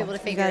fixed. You got to be able to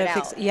figure it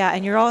out. Yeah,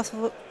 and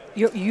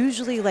you're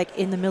usually like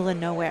in the middle of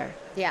nowhere.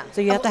 Yeah.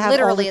 So you have to have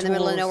literally all the in the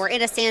middle of nowhere,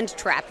 in a sand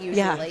trap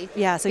usually.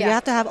 Yeah. So you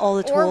have to have all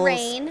the tools. Or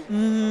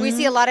rain. We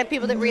see a lot of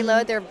people that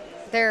reload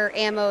their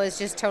ammo is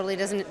just totally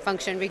doesn't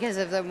function because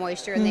of the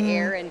moisture in the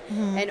air,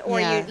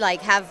 or you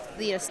like have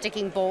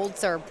sticking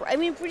bolts, or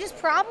just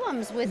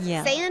problems with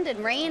sand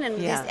and rain and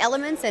these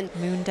elements and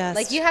moon dust.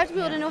 Like you have to be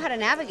able to know how to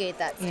navigate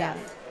that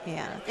stuff.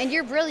 Yeah. And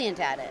you're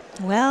brilliant at it.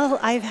 Well,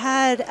 I've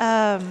had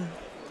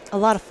a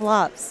lot of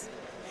flops.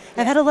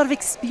 I've had a lot of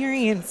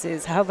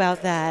experiences. How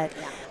about that?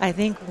 Yeah. I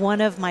think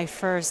one of the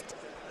first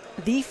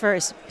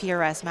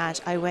PRS match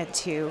I went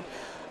to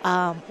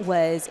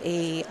was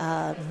a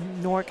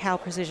NorCal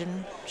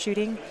precision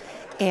shooting.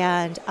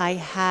 And I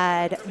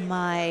had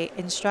my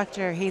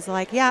instructor, he's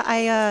like,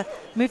 I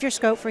moved your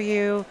scope for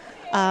you.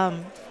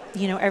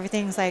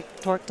 Everything's like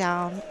torqued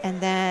down.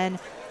 And then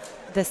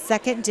the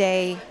second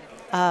day,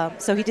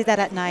 so he did that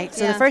at night.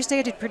 So the first day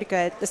I did pretty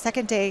good. The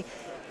second day,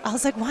 I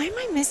was like, why am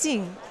I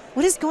missing?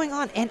 What is going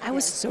on? And I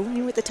was so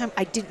new at the time.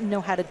 I didn't know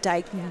how to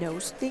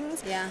diagnose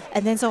things. Yeah.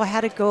 And then so I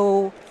had to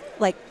go,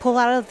 pull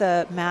out of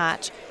the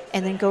match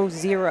and then go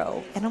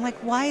 0. And I'm like,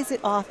 why is it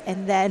off?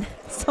 And then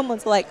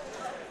someone's like,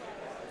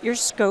 your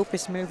scope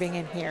is moving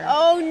in here.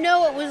 Oh,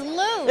 no, it was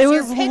loose.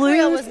 Your pick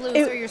reel was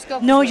loose, or your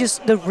scope was loose.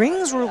 Just the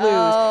rings were loose.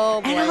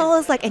 Oh, boy. And I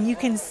was like, and you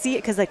can see it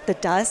because, the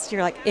dust,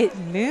 you're like, it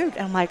moved.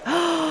 And I'm like,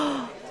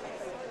 oh.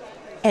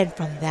 And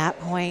from that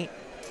point,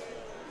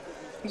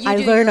 I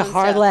learned a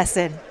hard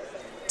lesson.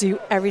 Do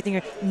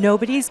everything.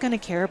 Nobody's going to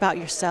care about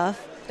your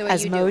stuff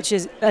as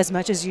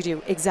much as you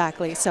do.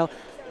 Exactly. So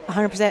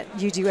 100%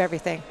 you do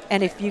everything.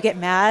 And if you get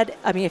mad,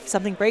 if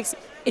something breaks,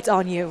 it's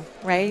on you,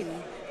 right?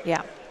 Mm-hmm.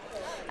 Yeah.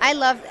 I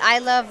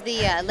love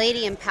the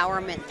lady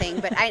empowerment thing,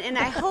 but I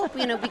hope,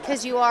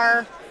 because you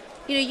are,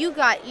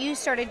 you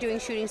started doing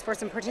shooting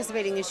sports and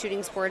participating in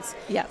shooting sports.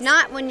 Yes.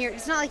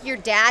 It's not like your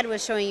dad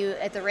was showing you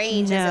at the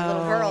range as a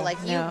little girl.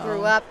 You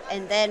grew up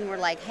and then were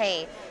like,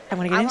 hey, I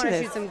want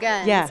to shoot some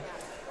guns. Yeah.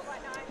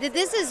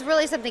 This is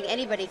really something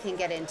anybody can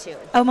get into.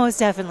 Oh, most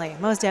definitely.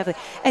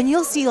 And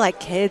you'll see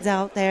kids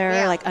out there,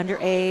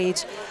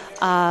 underage,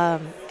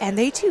 and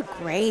they do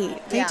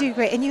great. They do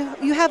great. And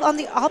you have on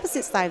the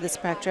opposite side of the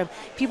spectrum,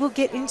 people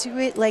get into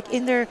it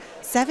in their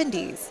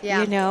 70s.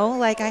 Yeah.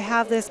 I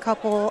have this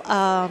couple,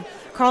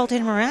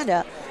 Carlton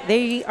Miranda.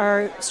 They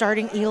are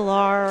starting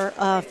ELR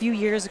a few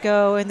years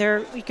ago, and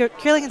they're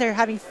killing. They're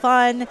having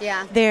fun.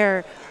 Yeah.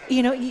 They're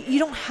you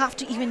don't have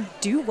to even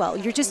do well.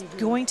 You're just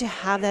going to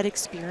have that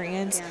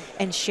experience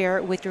and share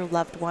it with your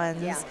loved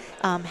ones.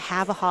 Yeah.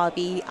 Have a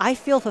hobby. I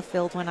feel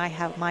fulfilled when I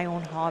have my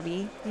own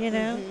hobby,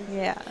 Yeah.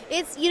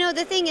 It's,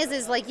 the thing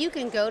is you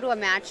can go to a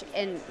match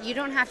and you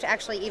don't have to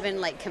actually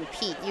even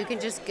compete. You can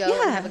just go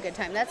and have a good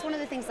time. That's one of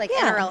the things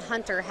NRL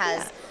Hunter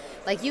has. Yeah.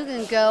 You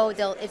can go,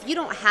 if you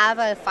don't have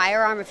a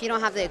firearm, if you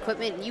don't have the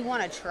equipment and you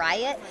want to try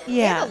it, they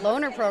have a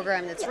loaner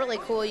program that's really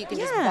cool. You can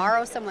just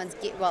borrow someone's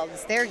gear,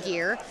 it's their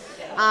gear,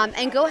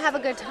 and go have a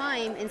good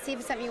time and see if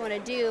it's something you want to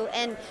do.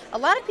 And a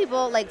lot of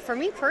people, for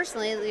me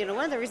personally,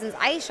 one of the reasons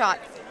I shot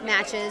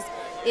matches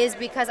is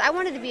because I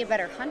wanted to be a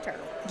better hunter.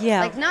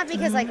 Yeah. Not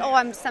because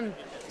I'm some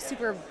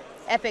super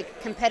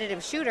epic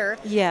competitive shooter.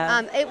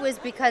 Yeah. It was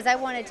because I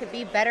wanted to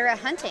be better at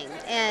hunting.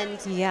 And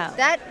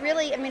that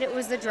really, it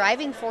was the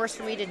driving force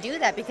for me to do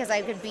that, because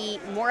I could be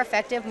more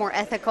effective, more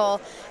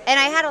ethical, and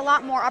I had a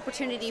lot more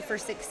opportunity for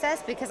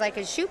success because I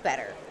could shoot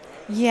better.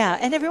 Yeah,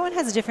 and everyone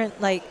has a different,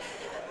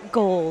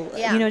 goal,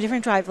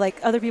 different drive.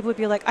 Other people would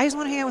be like, I just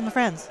want to hang out with my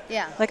friends.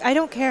 Yeah. I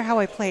don't care how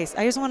I place.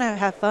 I just want to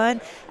have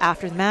fun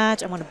after the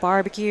match. I want to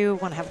barbecue,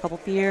 want to have a couple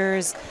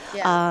beers.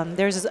 Yeah.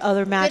 There's this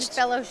other match. Good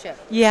fellowship.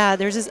 Yeah,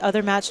 there's this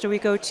other match that we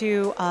go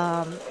to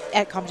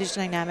at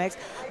Competition Dynamics.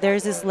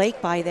 There's this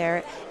lake by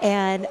there,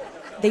 and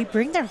they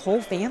bring their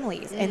whole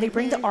families, and they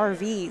bring the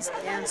RVs.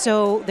 Yeah.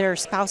 So their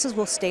spouses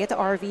will stay at the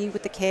RV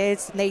with the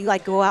kids, and they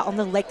go out on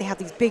the lake. They have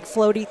these big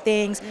floaty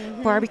things,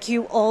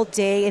 barbecue all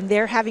day, and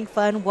they're having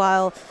fun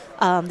while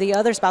the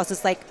other spouse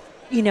is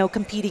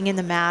competing in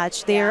the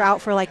match. They're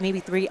out for maybe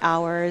 3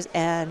 hours,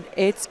 and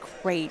it's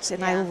great,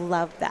 and I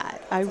love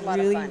that. I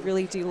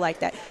really do like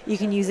that. You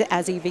can use it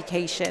as a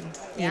vacation,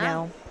 you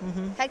know.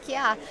 Mm-hmm. Heck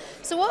yeah.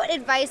 So what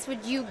advice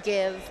would you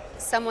give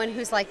someone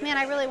who's like, man,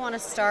 I really want to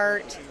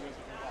start,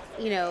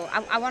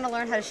 I want to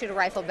learn how to shoot a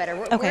rifle better.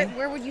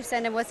 Where would you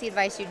send them? What's the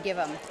advice you'd give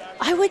them?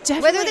 I would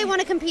definitely... Whether they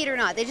want to compete or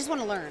not, they just want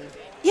to learn.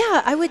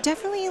 Yeah, I would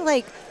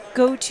definitely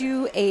go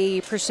to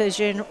a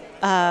precision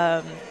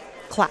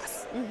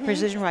class,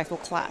 precision rifle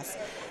class.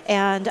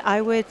 And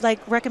I would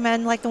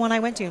recommend the one I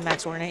went to,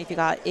 Max Ordnance, if you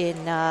got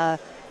in a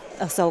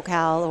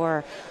SoCal,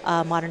 or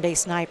Modern Day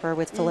Sniper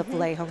with Philip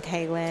Rei Hoang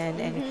Sharenda,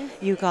 and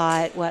you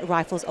got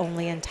Rifles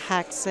Only in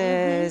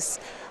Texas.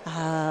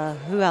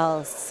 Who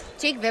else?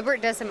 Jake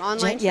Vibert does some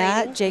online training.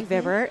 Yeah, Jake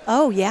Vibert.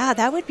 Oh, yeah,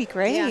 that would be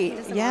great. Yeah, he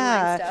does some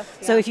online stuff.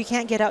 So if you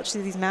can't get out to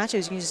these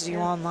matches, you can just do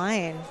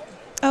online.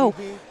 Oh,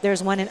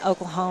 there's one in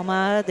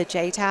Oklahoma, the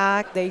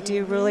JTAC. They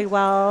do really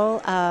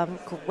well.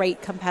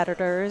 Great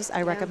competitors.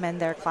 I recommend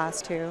their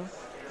class too.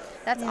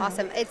 That's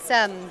awesome. It's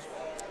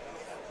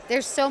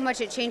there's so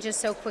much, it changes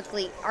so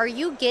quickly. Are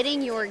you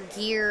getting your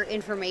gear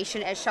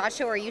information at SHOT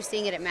Show, or are you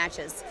seeing it at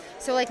matches?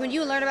 So like when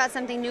you learn about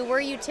something new, where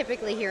are you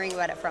typically hearing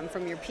about it from?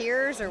 From your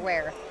peers or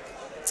where?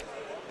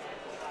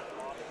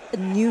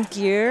 New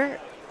gear,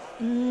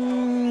 a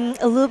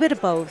little bit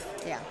of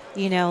both. Yeah.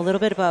 You know, a little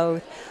bit of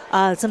both.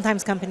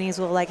 Sometimes companies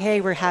will like,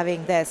 hey, we're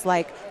having this,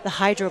 like the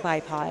hydro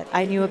bipod.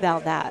 I knew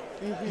about that,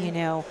 you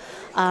know.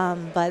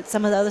 But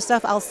some of the other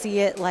stuff, I'll see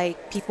it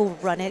like people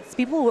run it.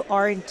 People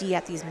R&D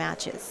at these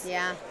matches.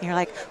 Yeah. And you're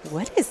like,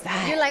 what is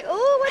that? You're like,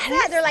 oh, what's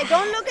that? They're like,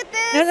 don't look at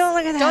this. No, don't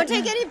look at that. Don't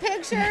take any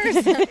pictures.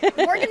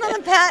 Working on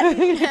the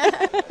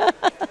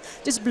patent.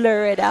 Just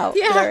blur it out.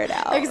 Yeah, blur it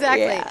out.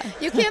 Exactly. Yeah.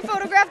 You can't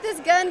photograph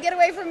this gun. Get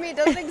away from me. It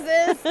doesn't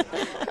exist.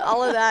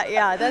 All of that.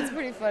 Yeah, that's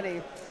pretty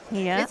funny.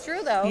 Yeah. It's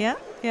true, though. Yeah,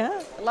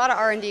 yeah. A lot of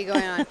R&D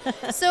going on.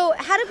 So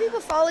how do people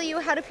follow you?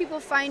 How do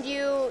people find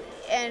you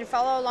and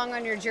follow along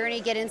on your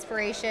journey, get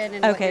inspiration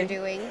in what you're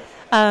doing?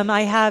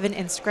 I have an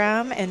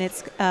Instagram, and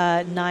it's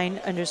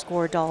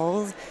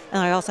 9_dolls.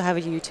 And I also have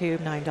a YouTube,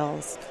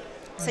 9dolls.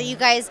 So you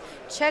guys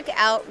check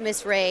out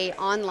Miss Rei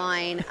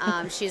online.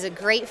 She's a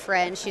great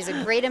friend. She's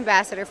a great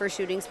ambassador for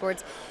shooting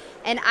sports.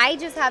 And I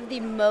just have the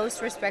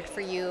most respect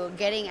for you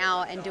getting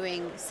out and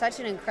doing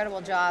such an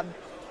incredible job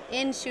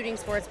in shooting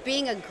sports,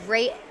 being a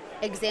great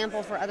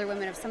example for other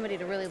women of somebody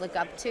to really look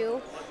up to.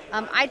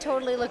 I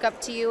totally look up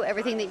to you,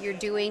 everything that you're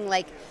doing.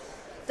 Like,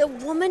 the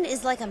woman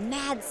is like a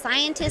mad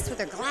scientist with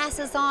her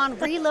glasses on,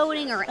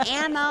 reloading her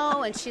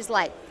ammo, and she's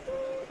like,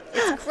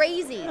 it's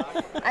crazy.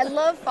 I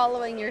love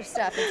following your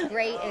stuff. It's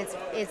great,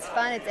 it's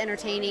fun, it's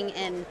entertaining,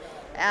 and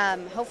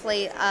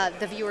hopefully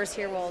the viewers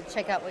here will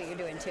check out what you're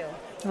doing too.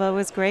 Well, it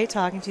was great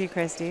talking to you,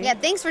 Kristy. Yeah,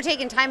 thanks for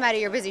taking time out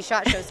of your busy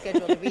SHOT Show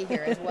schedule to be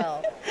here as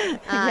well.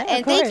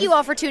 And thank you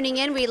all for tuning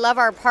in. We love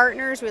our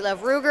partners. We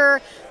love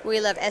Ruger. We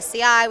love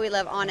SCI. We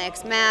love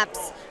OnX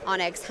Maps,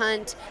 OnX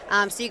Hunt.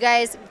 So you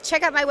guys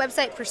check out my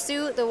website,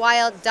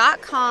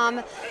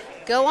 pursuethewild.com.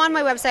 Go on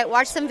my website,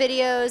 watch some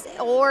videos,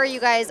 or you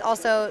guys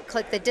also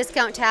click the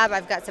discount tab.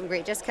 I've got some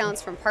great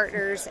discounts from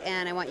partners,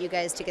 and I want you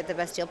guys to get the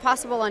best deal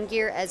possible on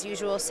gear as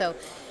usual. So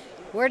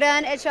we're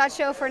done at SHOT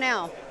Show for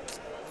now.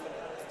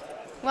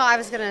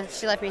 Well,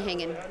 she left me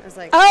hanging. I was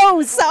like,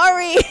 oh,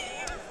 sorry.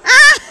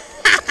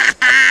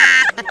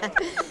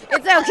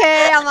 It's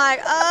okay. I'm like,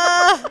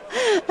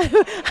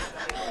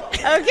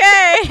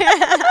 okay.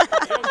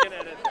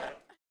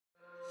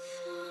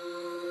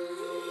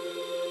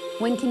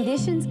 When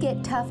conditions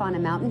get tough on a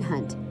mountain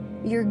hunt,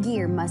 your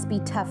gear must be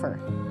tougher.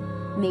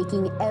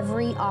 Making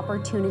every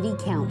opportunity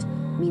count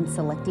means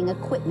selecting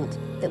equipment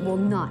that will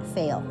not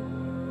fail.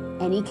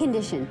 Any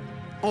condition,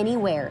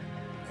 anywhere,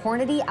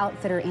 Hornady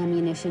Outfitter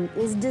ammunition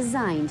is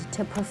designed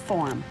to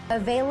perform.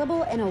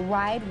 Available in a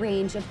wide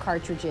range of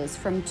cartridges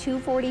from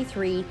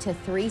 .243 to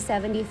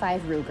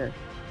 .375 Ruger.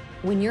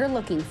 When you're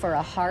looking for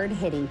a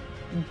hard-hitting,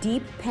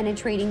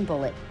 deep-penetrating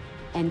bullet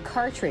and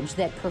cartridge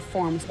that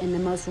performs in the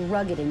most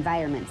rugged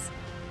environments,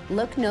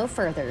 look no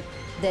further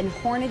than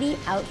Hornady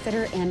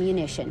Outfitter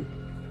ammunition.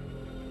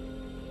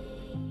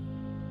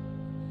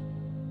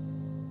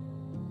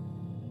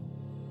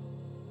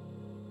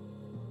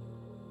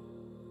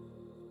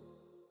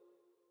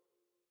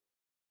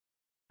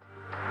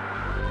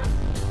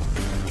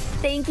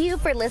 Thank you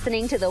for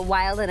listening to the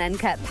Wild and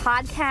Uncut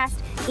podcast.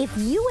 If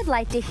you would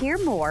like to hear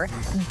more,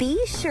 be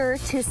sure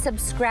to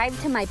subscribe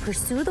to my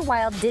Pursue the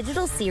Wild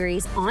digital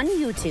series on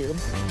YouTube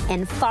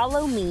and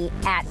follow me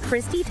at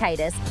Kristy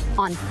Titus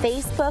on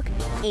Facebook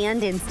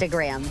and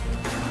Instagram.